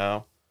stretch right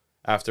now.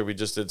 After we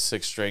just did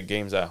 6 straight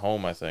games at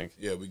home, I think.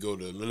 Yeah, we go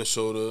to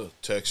Minnesota,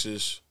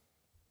 Texas.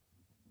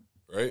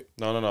 Right?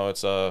 No.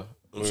 It's I'm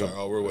sorry.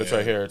 Oh, we're way It's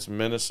right here. It's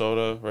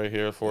Minnesota right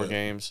here, 4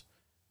 games,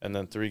 and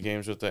then 3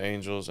 games with the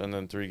Angels, and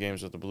then 3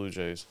 games with the Blue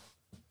Jays.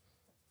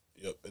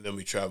 Yep, and then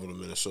we travel to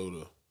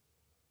Minnesota.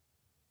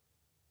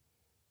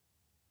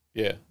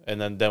 Yeah, and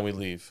then we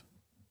leave.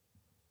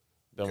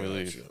 We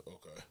leave.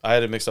 Okay. I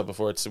had it mixed up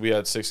before. We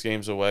had 6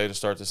 games away to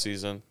start the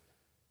season.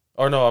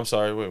 Or no, I'm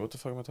sorry. Wait, what the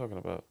fuck am I talking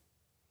about?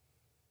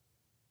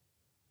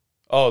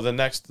 Oh, the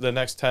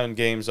next 10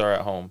 games are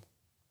at home.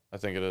 I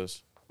think it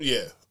is.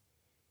 Yeah.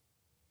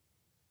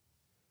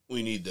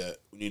 We need that.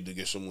 We need to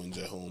get some wins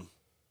at home.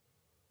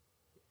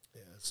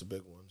 Yeah, it's the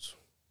big ones.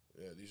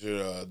 Yeah,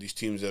 these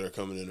teams that are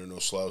coming in are no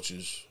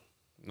slouches.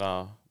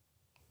 Nah.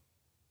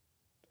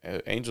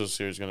 Angels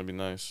series is gonna be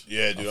nice.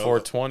 Yeah, dude.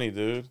 420,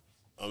 dude.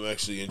 I'm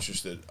actually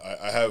interested.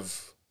 I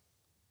have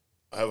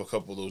a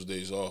couple of those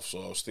days off,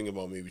 so I was thinking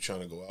about maybe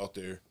trying to go out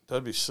there.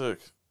 That'd be sick.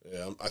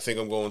 Yeah, I think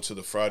I'm going to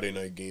the Friday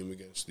night game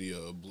against the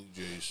Blue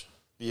Jays.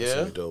 Yeah, that's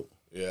gonna be dope.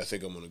 Yeah, I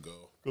think I'm gonna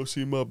go. Go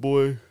see my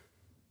boy,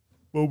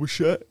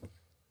 Boba.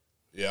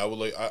 Yeah, I would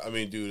like. I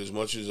mean, dude, as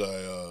much as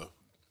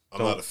I'm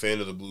not a fan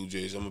of the Blue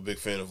Jays, I'm a big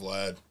fan of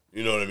Vlad.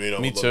 You know what I mean?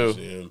 Me too. Love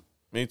to see him.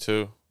 Me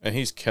too. And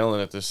he's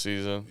killing it this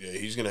season. Yeah,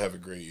 he's gonna have a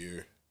great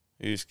year.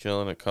 He's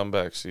killing it.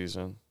 Comeback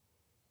season.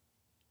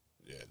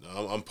 Yeah,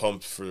 no, I'm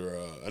pumped for.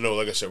 I know,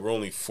 like I said, we're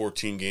only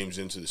 14 games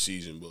into the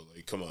season, but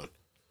like, come on,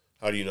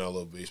 how do you not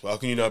love baseball? How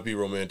can you not be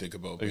romantic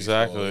about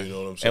baseball? Exactly. You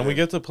know what I'm saying? And we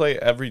get to play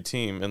every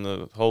team in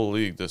the whole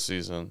league this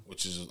season,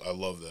 which is I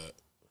love that.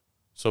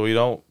 So we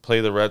don't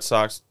play the Red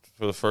Sox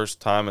for the first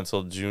time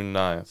until June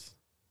 9th.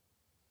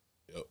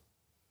 Yep.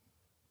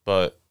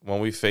 But when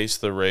we face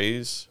the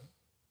Rays,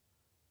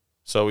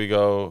 so we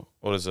go,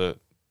 what is it?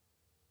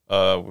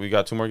 We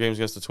got 2 more games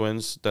against the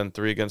Twins, then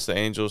 3 against the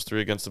Angels,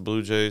 3 against the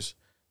Blue Jays,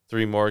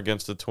 3 more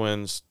against the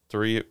Twins,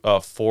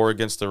 4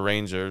 against the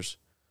Rangers,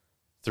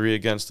 3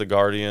 against the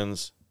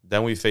Guardians.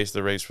 Then we face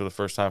the Rays for the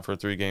first time for a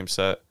 3-game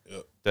set.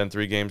 Yep. Then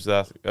 3 games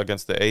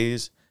against the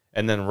A's,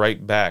 and then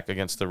right back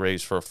against the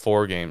Rays for a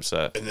 4-game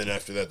set. And then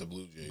after that, the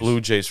Blue Jays.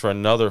 Blue Jays for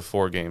another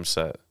 4-game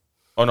set.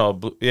 Oh, no,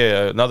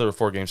 another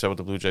 4-game set with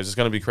the Blue Jays. It's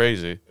going to be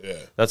crazy. Yeah.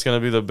 That's going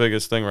to be the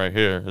biggest thing right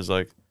here is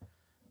like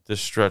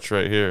this stretch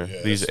right here,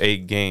 these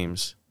 8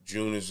 games.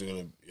 June is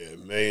going to,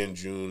 May and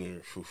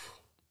June are,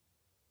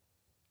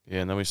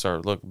 Yeah, and then we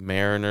start,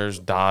 Mariners,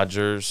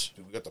 Dodgers.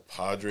 Dude, we got the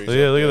Padres.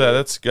 Yeah, look at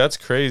that. That's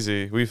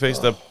crazy. We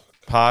faced the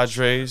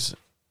Padres,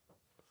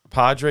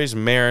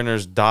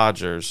 Mariners,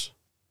 Dodgers.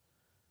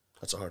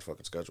 That's a hard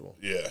fucking schedule.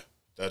 Yeah,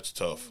 that's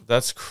tough.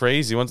 That's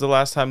crazy. When's the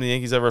last time the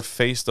Yankees ever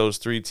faced those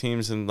 3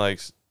 teams in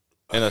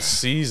a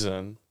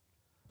season?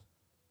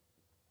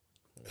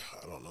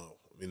 I don't know.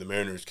 I mean, the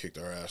Mariners kicked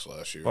our ass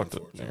last year. Fuck the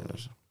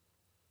Mariners.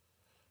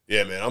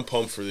 Yeah, man, I'm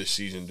pumped for this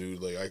season,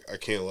 dude. Like, I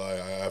can't lie.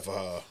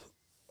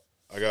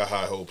 I got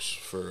high hopes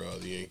for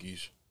the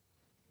Yankees.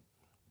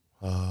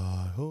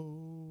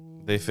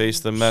 They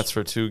faced the Mets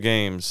for 2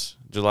 games,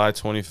 July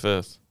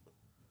 25th.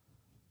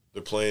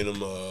 They're playing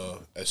them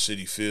at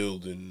Citi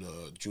Field in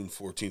June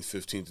 14th,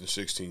 15th, and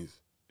 16th.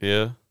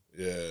 Yeah?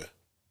 Yeah.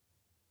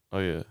 Oh,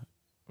 yeah.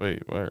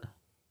 Wait, where?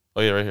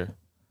 Oh, yeah, right here.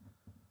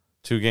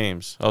 2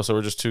 games. Oh, so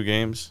we're just 2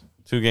 games?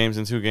 2 games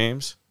and 2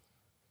 games?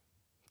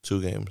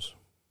 2 games.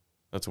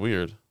 That's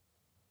weird.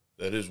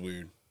 That is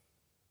weird.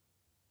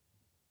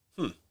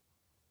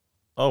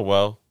 Oh,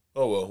 well.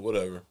 Oh, well,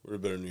 whatever. We're a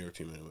better New York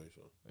team anyway.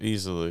 So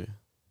Easily.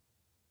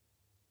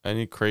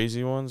 Any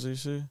crazy ones you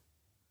see?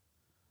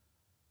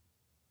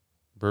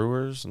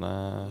 Brewers?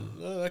 Nah.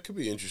 No, that could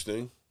be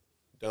interesting.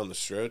 Down the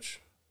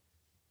stretch.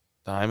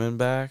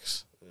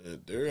 Diamondbacks?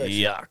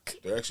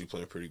 Yuck. They're actually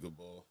playing pretty good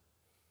ball.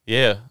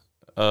 Yeah.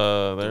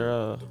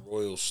 The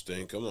Royals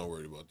stink. I'm not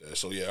worried about that.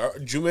 So, yeah,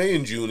 May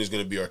and June is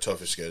going to be our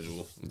toughest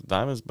schedule.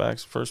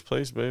 Diamondbacks first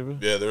place, baby.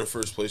 Yeah, they're in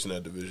first place in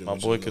that division. My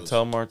boy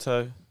Ketel Marte.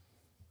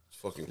 It's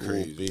fucking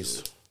crazy.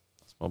 Beast.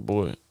 That's my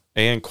boy.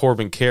 And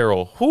Corbin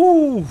Carroll.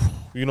 Whoo!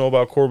 You know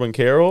about Corbin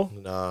Carroll?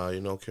 Nah, you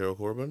know Carroll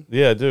Corbin?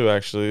 Yeah, I do,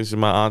 actually. He's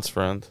my aunt's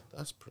friend.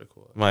 That's pretty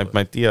cool. My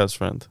tia's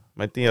friend.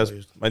 My tia's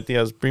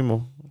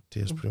primo.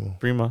 Tia's primo.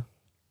 Prima.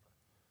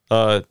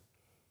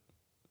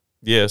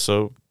 Yeah,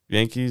 so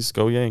Yankees,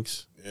 go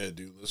Yanks. Yeah,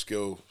 dude, let's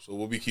go. So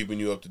we'll be keeping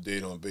you up to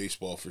date on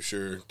baseball for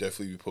sure.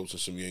 Definitely be posting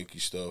some Yankee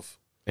stuff.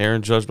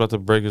 Aaron Judge about to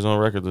break his own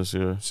record this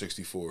year.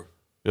 64.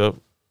 Yep.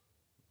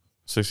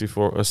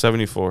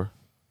 74.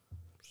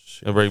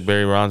 He'll break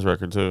Barry Bonds'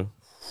 record, too.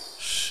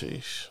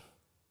 Sheesh.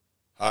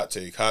 Hot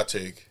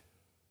take.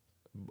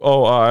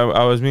 Oh,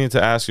 I was meaning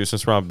to ask you,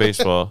 since we're on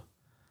baseball,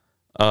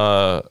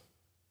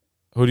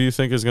 who do you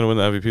think is going to win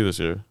the MVP this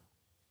year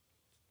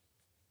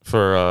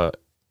for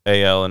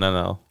AL and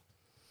NL?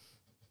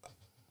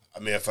 I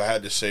mean, if I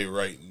had to say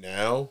right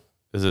now,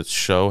 is it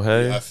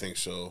Shohei? Yeah, I think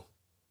so.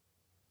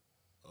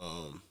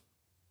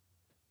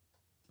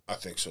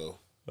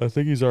 I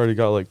think he's already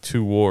got like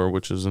 2 WAR,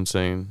 which is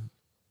insane.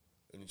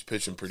 And he's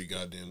pitching pretty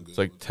goddamn good. It's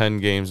like 10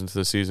 games into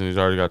the season, he's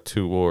already got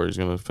 2 WAR. He's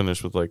going to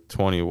finish with like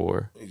 20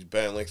 WAR. He's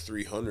batting like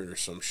 300 or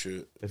some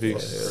shit. If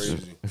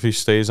he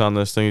stays on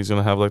this thing, he's going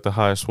to have like the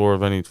highest WAR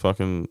of any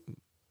fucking.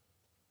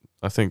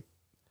 I think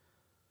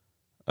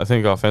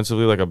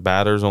offensively, like a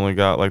batter's only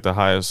got like the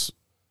highest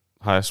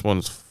one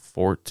is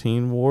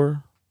 14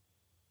 WAR.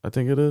 I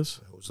think it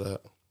is. Who's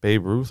that?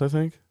 Babe Ruth, I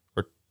think,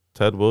 or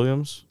Ted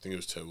Williams. I think it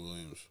was Ted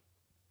Williams.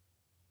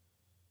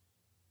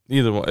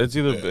 Either one. It's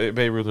either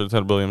Babe Ruth or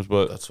Ted Williams,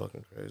 but that's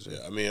fucking crazy. Yeah,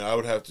 I mean, I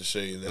would have to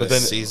say that. But then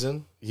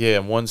season? Yeah,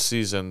 in one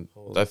season.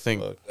 Holy I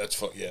think fuck.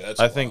 That's.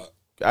 I think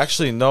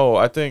actually no.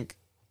 I think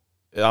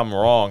I'm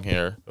wrong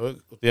here.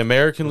 The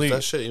American League.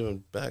 That shit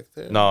even back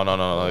there? No.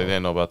 They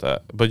didn't know about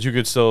that. But you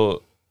could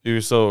still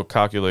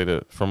calculate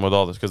it from with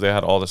all this because they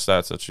had all the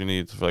stats that you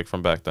need like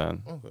from back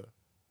then. Okay.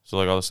 So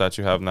like all the stats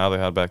you have now, they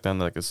had back then.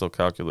 They could still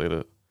calculate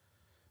it.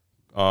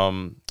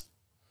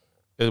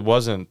 It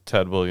wasn't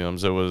Ted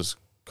Williams. It was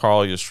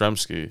Carl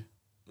Yastrzemski.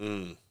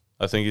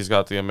 I think he's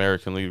got the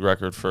American League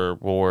record for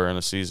WAR in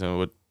a season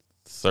with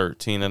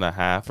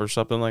 13.5 or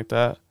something like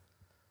that.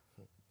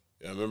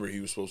 Yeah, I remember he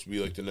was supposed to be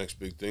like the next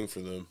big thing for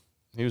them.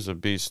 He was a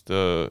beast.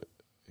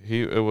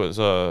 He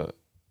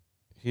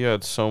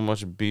had so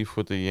much beef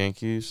with the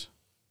Yankees.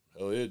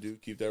 Hell yeah,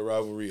 dude! Keep that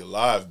rivalry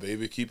alive,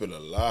 baby. Keep it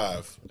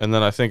alive. And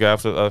then I think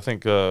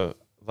the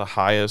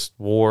highest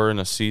WAR in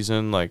a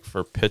season, like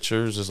for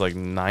pitchers, is like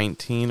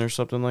 19 or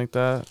something like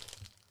that.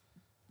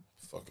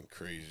 Fucking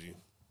crazy.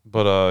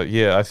 But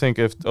yeah, I think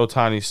if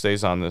Ohtani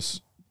stays on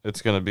this,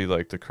 it's gonna be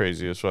like the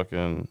craziest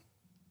fucking.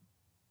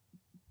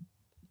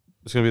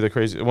 It's gonna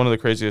be one of the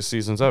craziest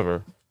seasons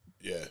ever.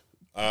 Yeah,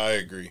 I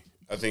agree.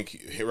 I think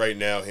right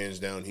now, hands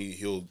down, he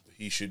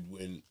should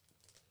win.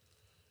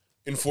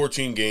 In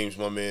 14 games,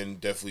 my man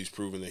definitely has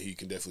proven that he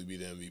can definitely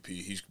be the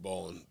MVP. He's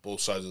balling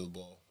both sides of the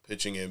ball,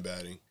 pitching and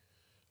batting.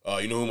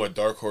 You know who my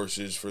dark horse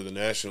is for the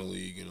National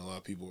League, and a lot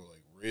of people are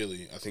like,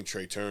 really? I think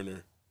Trey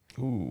Turner.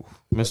 Ooh,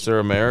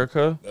 Mr.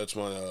 America. That's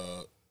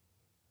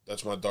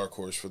my dark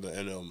horse for the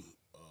NL.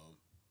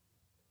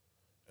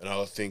 And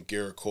I think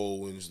Garrett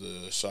Cole wins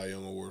the Cy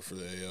Young Award for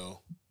the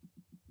AL.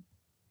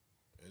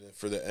 And then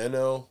for the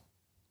NL,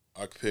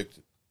 I picked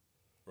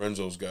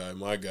Renzo's guy,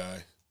 my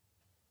guy.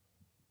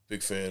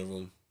 Big fan of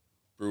him.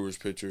 Brewers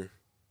pitcher.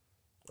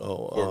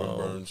 Oh,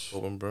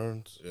 Corbin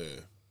Burns.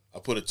 Yeah. I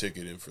put a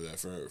ticket in for that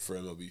for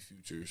MLB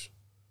Futures.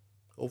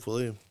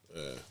 Hopefully.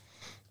 Yeah.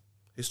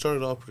 He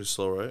started off pretty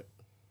slow, right?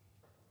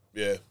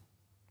 Yeah.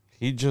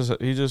 He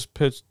just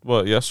pitched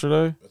what,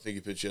 yesterday? I think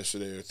he pitched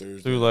yesterday or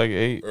Thursday. Through like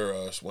 8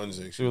 or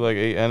Wednesday. Through like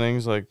 8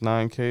 innings, like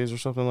 9 Ks or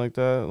something like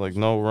that, like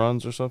no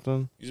runs or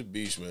something. He's a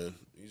beast, man.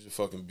 He's a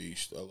fucking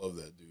beast. I love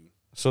that dude.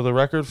 So the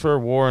record for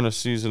WAR in a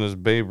season is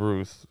Babe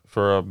Ruth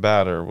for a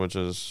batter, he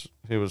was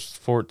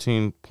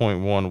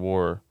 14.1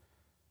 WAR,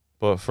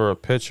 but for a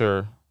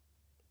pitcher,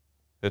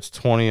 it's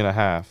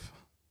 20.5.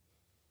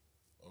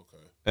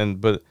 Okay.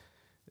 But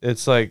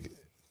it's like.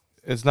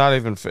 It's not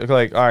even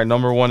like, all right,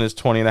 number 1 is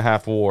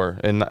 20.5 WAR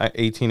in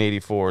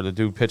 1884. The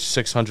dude pitched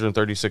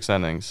 636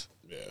 innings.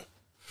 Yeah.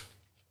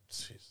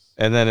 Jeez.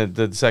 And then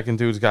the second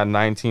dude's got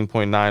 19.9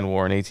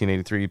 WAR in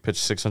 1883. He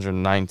pitched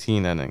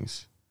 619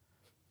 innings.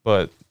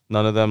 But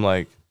none of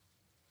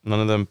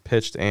them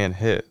pitched and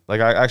hit.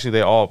 Like, I'm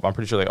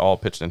pretty sure they all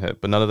pitched and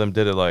hit, but none of them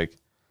did it like.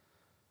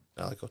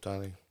 Not like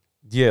Ohtani.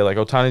 Yeah, like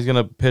Ohtani's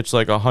going to pitch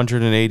like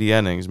 180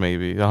 innings,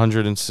 maybe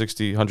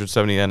 160,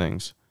 170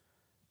 innings.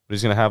 But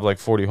he's going to have like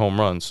 40 home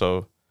runs.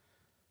 So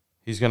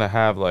he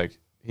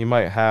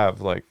might have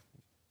like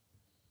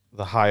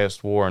the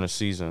highest WAR in a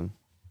season,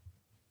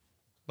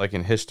 like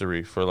in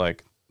history for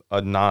like a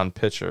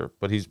non-pitcher.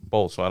 But he's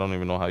both, so I don't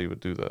even know how you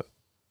would do that.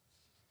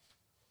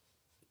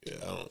 Yeah,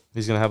 I don't.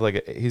 He's going to have like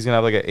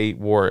an 8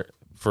 WAR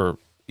for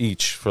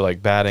each for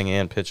like batting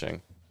and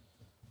pitching.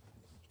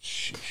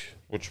 Sheesh.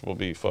 Which will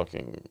be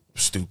fucking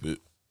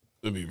stupid.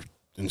 It'd be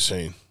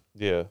insane.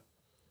 Yeah.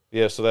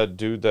 Yeah, so that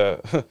dude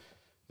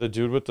the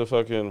dude with the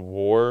fucking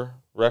WAR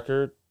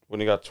record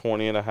when he got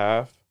 20.5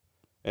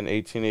 in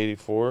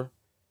 1884,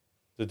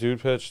 the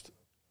dude pitched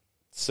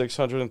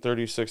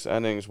 636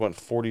 innings, went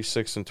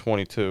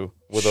 46-22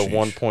 with a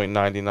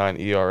 1.99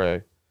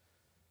 ERA.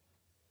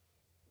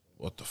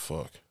 What the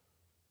fuck?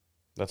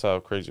 That's how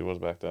crazy it was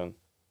back then.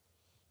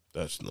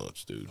 That's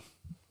nuts, dude.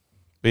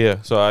 But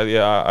yeah, so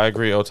I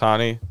agree.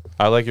 Ohtani,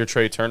 I like your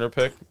Trey Turner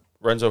pick.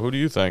 Renzo, who do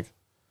you think?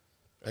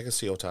 I can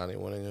see Ohtani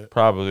winning it.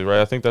 Probably, right?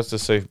 I think that's the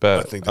safe bet.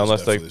 I think that's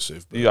definitely the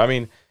safe bet. Yeah, I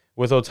mean,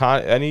 with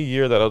Ohtani, any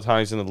year that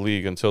Ohtani's in the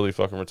league until he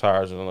fucking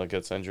retires and then like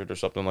gets injured or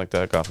something like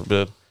that, God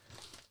forbid,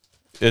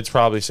 it's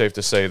probably safe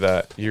to say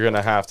that you're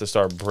gonna have to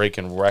start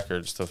breaking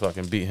records to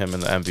fucking beat him in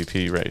the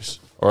MVP race,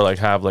 or like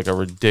have like a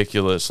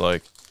ridiculous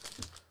like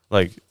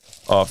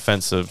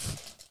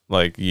offensive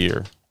like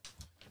year.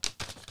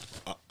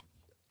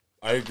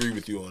 I agree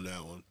with you on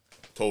that one.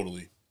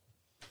 Totally.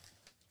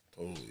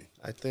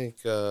 I think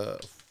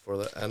for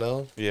the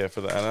NL. Yeah,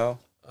 for the NL.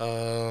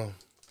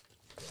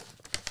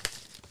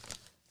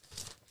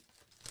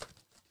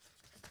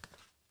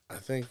 I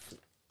think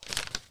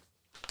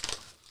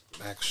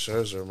Max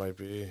Scherzer might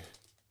be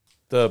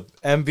the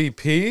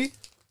MVP.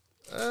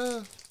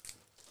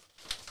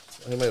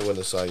 He might win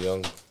the Cy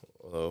Young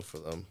though for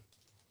them.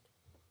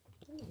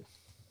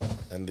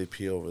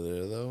 MVP over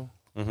there though.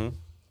 Mm-hmm.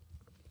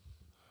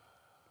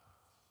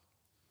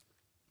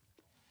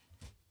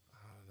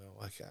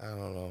 I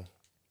don't know.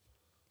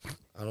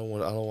 I don't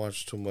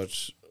watch too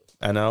much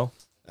NL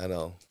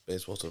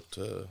baseball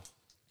to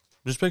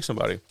just pick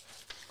somebody.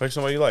 Pick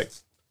somebody you like.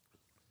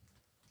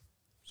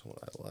 someone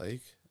I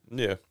like.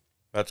 Yeah,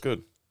 that's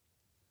good.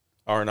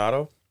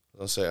 Arenado.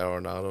 I'll say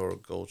Arenado or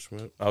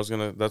Goldschmidt.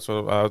 That's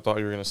what I thought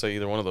you were gonna say.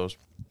 Either one of those.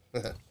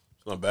 It's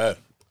not bad.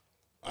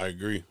 I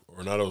agree.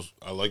 Arenado's.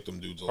 I like them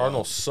dudes a lot.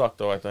 Cardinals suck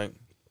though. I think.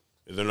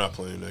 Yeah, they're not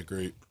playing that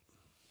great.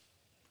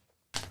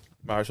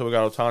 All right, so we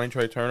got Ohtani,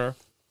 Trey Turner,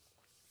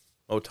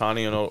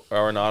 Ohtani and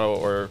Arenado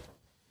or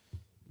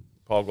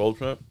Paul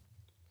Goldschmidt.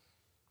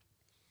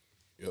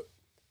 Yep.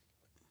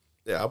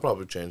 Yeah, I'll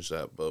probably change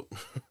that, but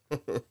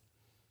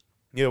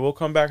yeah, we'll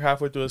come back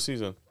halfway through the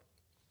season.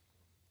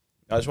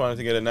 I just wanted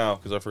to get it now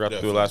because I forgot to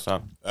do it last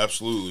time.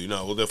 Absolutely.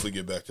 No, we'll definitely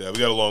get back to that. We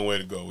got a long way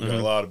to go. We got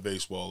a lot of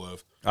baseball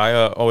left. So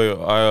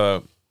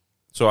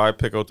I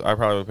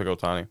probably would pick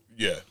Ohtani.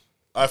 Yeah.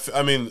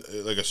 I mean,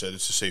 like I said,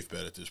 it's a safe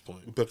bet at this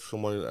point. you pick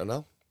someone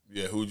NL?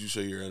 Yeah, who would you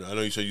say you're in? I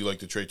know you said you like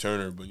the Trey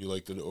Turner, but you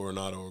like the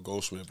Arenado or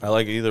Goldschmidt. I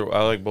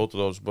like both of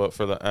those, but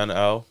for the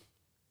NL,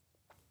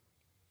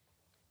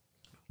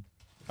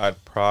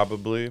 I'd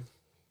probably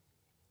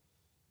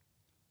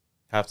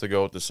have to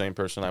go with the same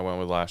person I went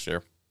with last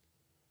year.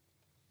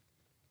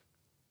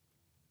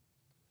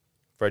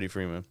 Freddie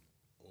Freeman.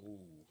 Oh,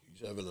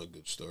 he's having a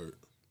good start.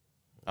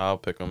 I'll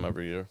pick him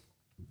every year.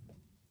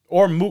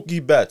 Or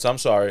Mookie Betts. I'm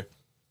sorry.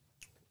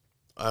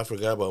 I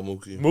forgot about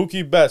Mookie.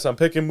 Mookie Betts. I'm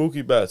picking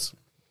Mookie Betts.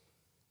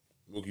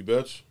 Mookie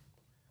Betts?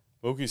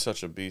 Mookie's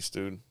such a beast,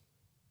 dude.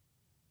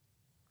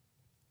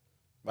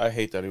 I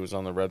hate that he was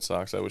on the Red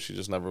Sox. I wish he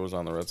just never was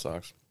on the Red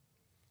Sox.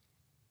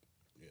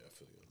 Yeah, I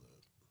feel you on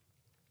that.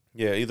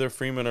 Yeah, either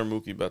Freeman or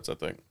Mookie Betts, I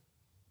think,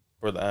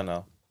 for the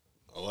NL.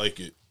 I like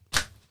it.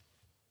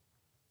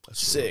 That's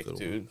sick,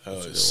 dude.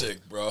 Hell, it's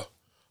sick, bro.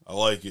 I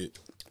like it.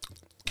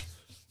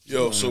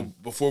 Yo, so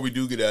before we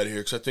do get out of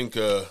here, because I think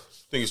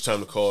it's time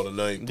to call it a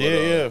night. But,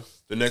 yeah.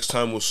 The next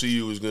time we'll see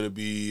you is going to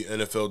be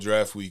NFL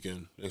Draft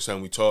Weekend. Next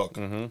time we talk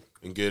and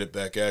get it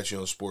back at you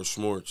on Sports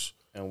Shmorts.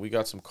 And we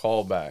got some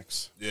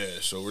callbacks. Yeah,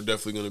 so we're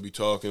definitely going to be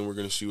talking. We're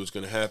going to see what's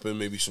going to happen.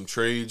 Maybe some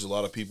trades. A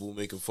lot of people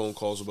making phone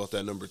calls about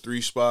that number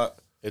 3 spot.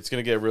 It's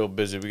going to get real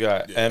busy. We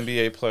got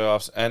NBA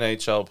playoffs,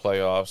 NHL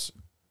playoffs,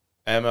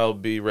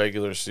 MLB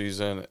regular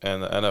season,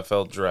 and the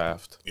NFL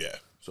draft. Yeah,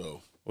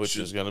 so which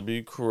is going to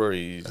be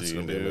crazy, That's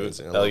gonna be dude.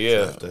 amazing. Hell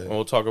yeah. And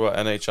we'll talk about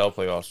NHL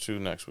playoffs, too,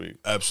 next week.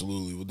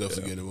 Absolutely. We'll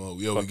definitely get him on.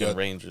 Yo, Fucking we got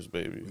Rangers,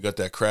 baby. We got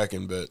that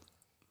Kraken bet.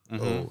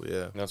 Oh,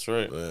 yeah. That's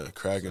right. Yeah,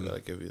 Kraken. I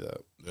give you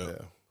that.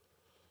 Yeah.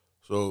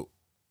 So,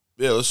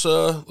 yeah, let's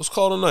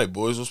call it a night,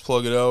 boys. Let's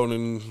plug it out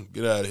and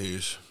get out of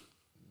here.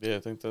 Yeah, I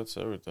think that's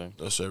everything.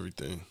 That's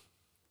everything.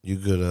 You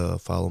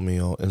could follow me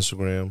on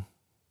Instagram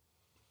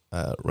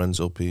at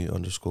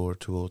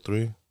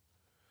RenzoP_203.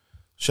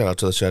 Shout out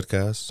to the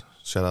Shedcast.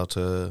 Shout out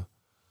to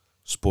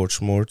Sports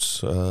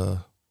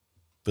Shmorts,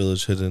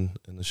 Village Hidden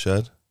in the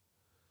Shed.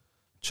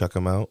 Check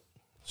them out.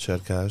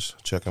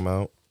 Shedcast. Check them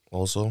out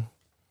also.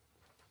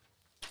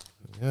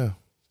 Yeah.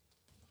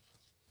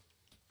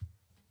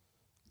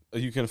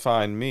 You can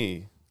find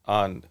me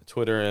on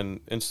Twitter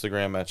and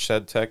Instagram at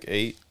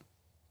ShedTech8.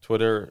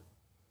 Twitter,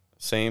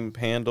 same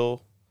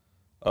handle.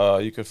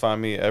 You can find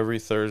me every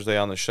Thursday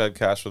on the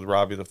Shedcast with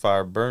Robbie the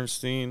Fire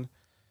Bernstein,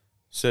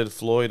 Sid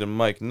Floyd, and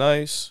Mike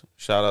Nice.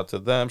 Shout out to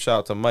them. Shout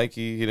out to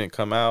Mikey. He didn't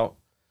come out.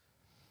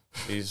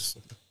 He's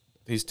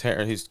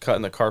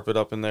cutting the carpet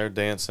up in there,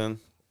 dancing.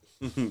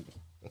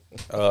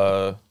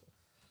 Shout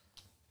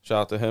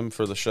out to him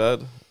for the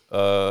Shed.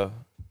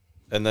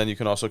 And then you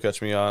can also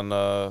catch me on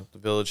the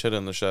Village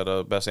Hidden, the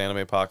Shed, best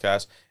anime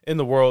podcast in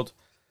the world.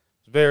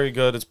 It's very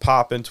good. It's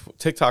popping.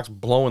 TikTok's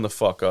blowing the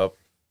fuck up.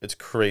 It's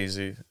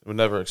crazy. Would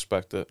never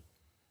expect it.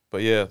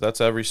 But yeah,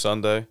 that's every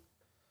Sunday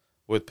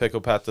with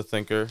Pickle Pat the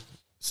Thinker,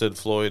 Sid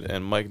Floyd,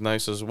 and Mike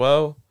Nice as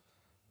well.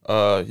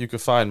 You can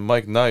find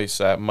Mike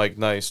Nice at Mike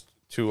Nice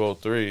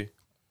 203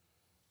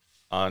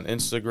 on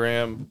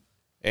Instagram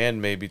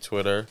and maybe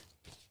Twitter.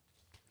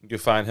 You can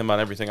find him on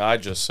everything I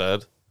just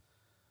said.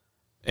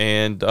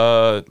 and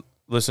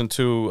listen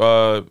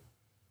to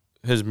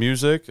his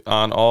music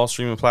on all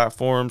streaming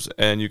platforms.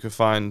 And you can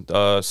find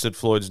Sid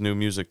Floyd's new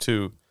music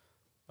too,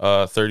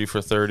 30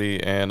 for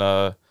 30, and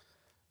I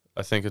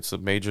think it's a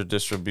major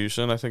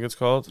distribution. I think it's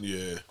called.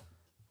 Yeah.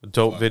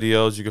 Dope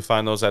videos. You can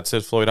find those at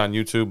Sid Floyd on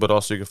YouTube, but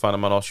also you can find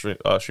them on all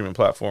streaming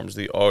platforms.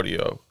 The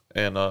audio,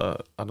 and I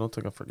don't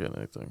think I'm forgetting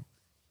anything.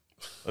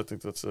 I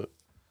think that's it.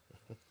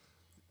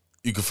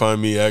 You can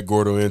find me at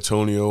Gordo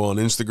Antonio on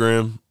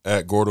Instagram,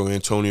 at Gordo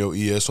Antonio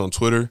ES on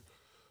Twitter,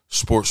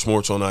 Sports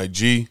Shmorts on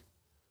IG.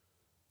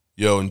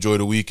 Yo, enjoy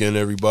the weekend,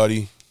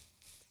 everybody.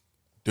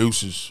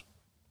 Deuces.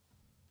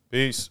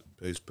 Peace.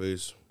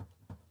 Peace.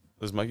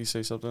 Does Mikey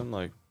say something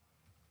like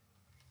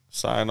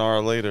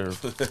sayonara later?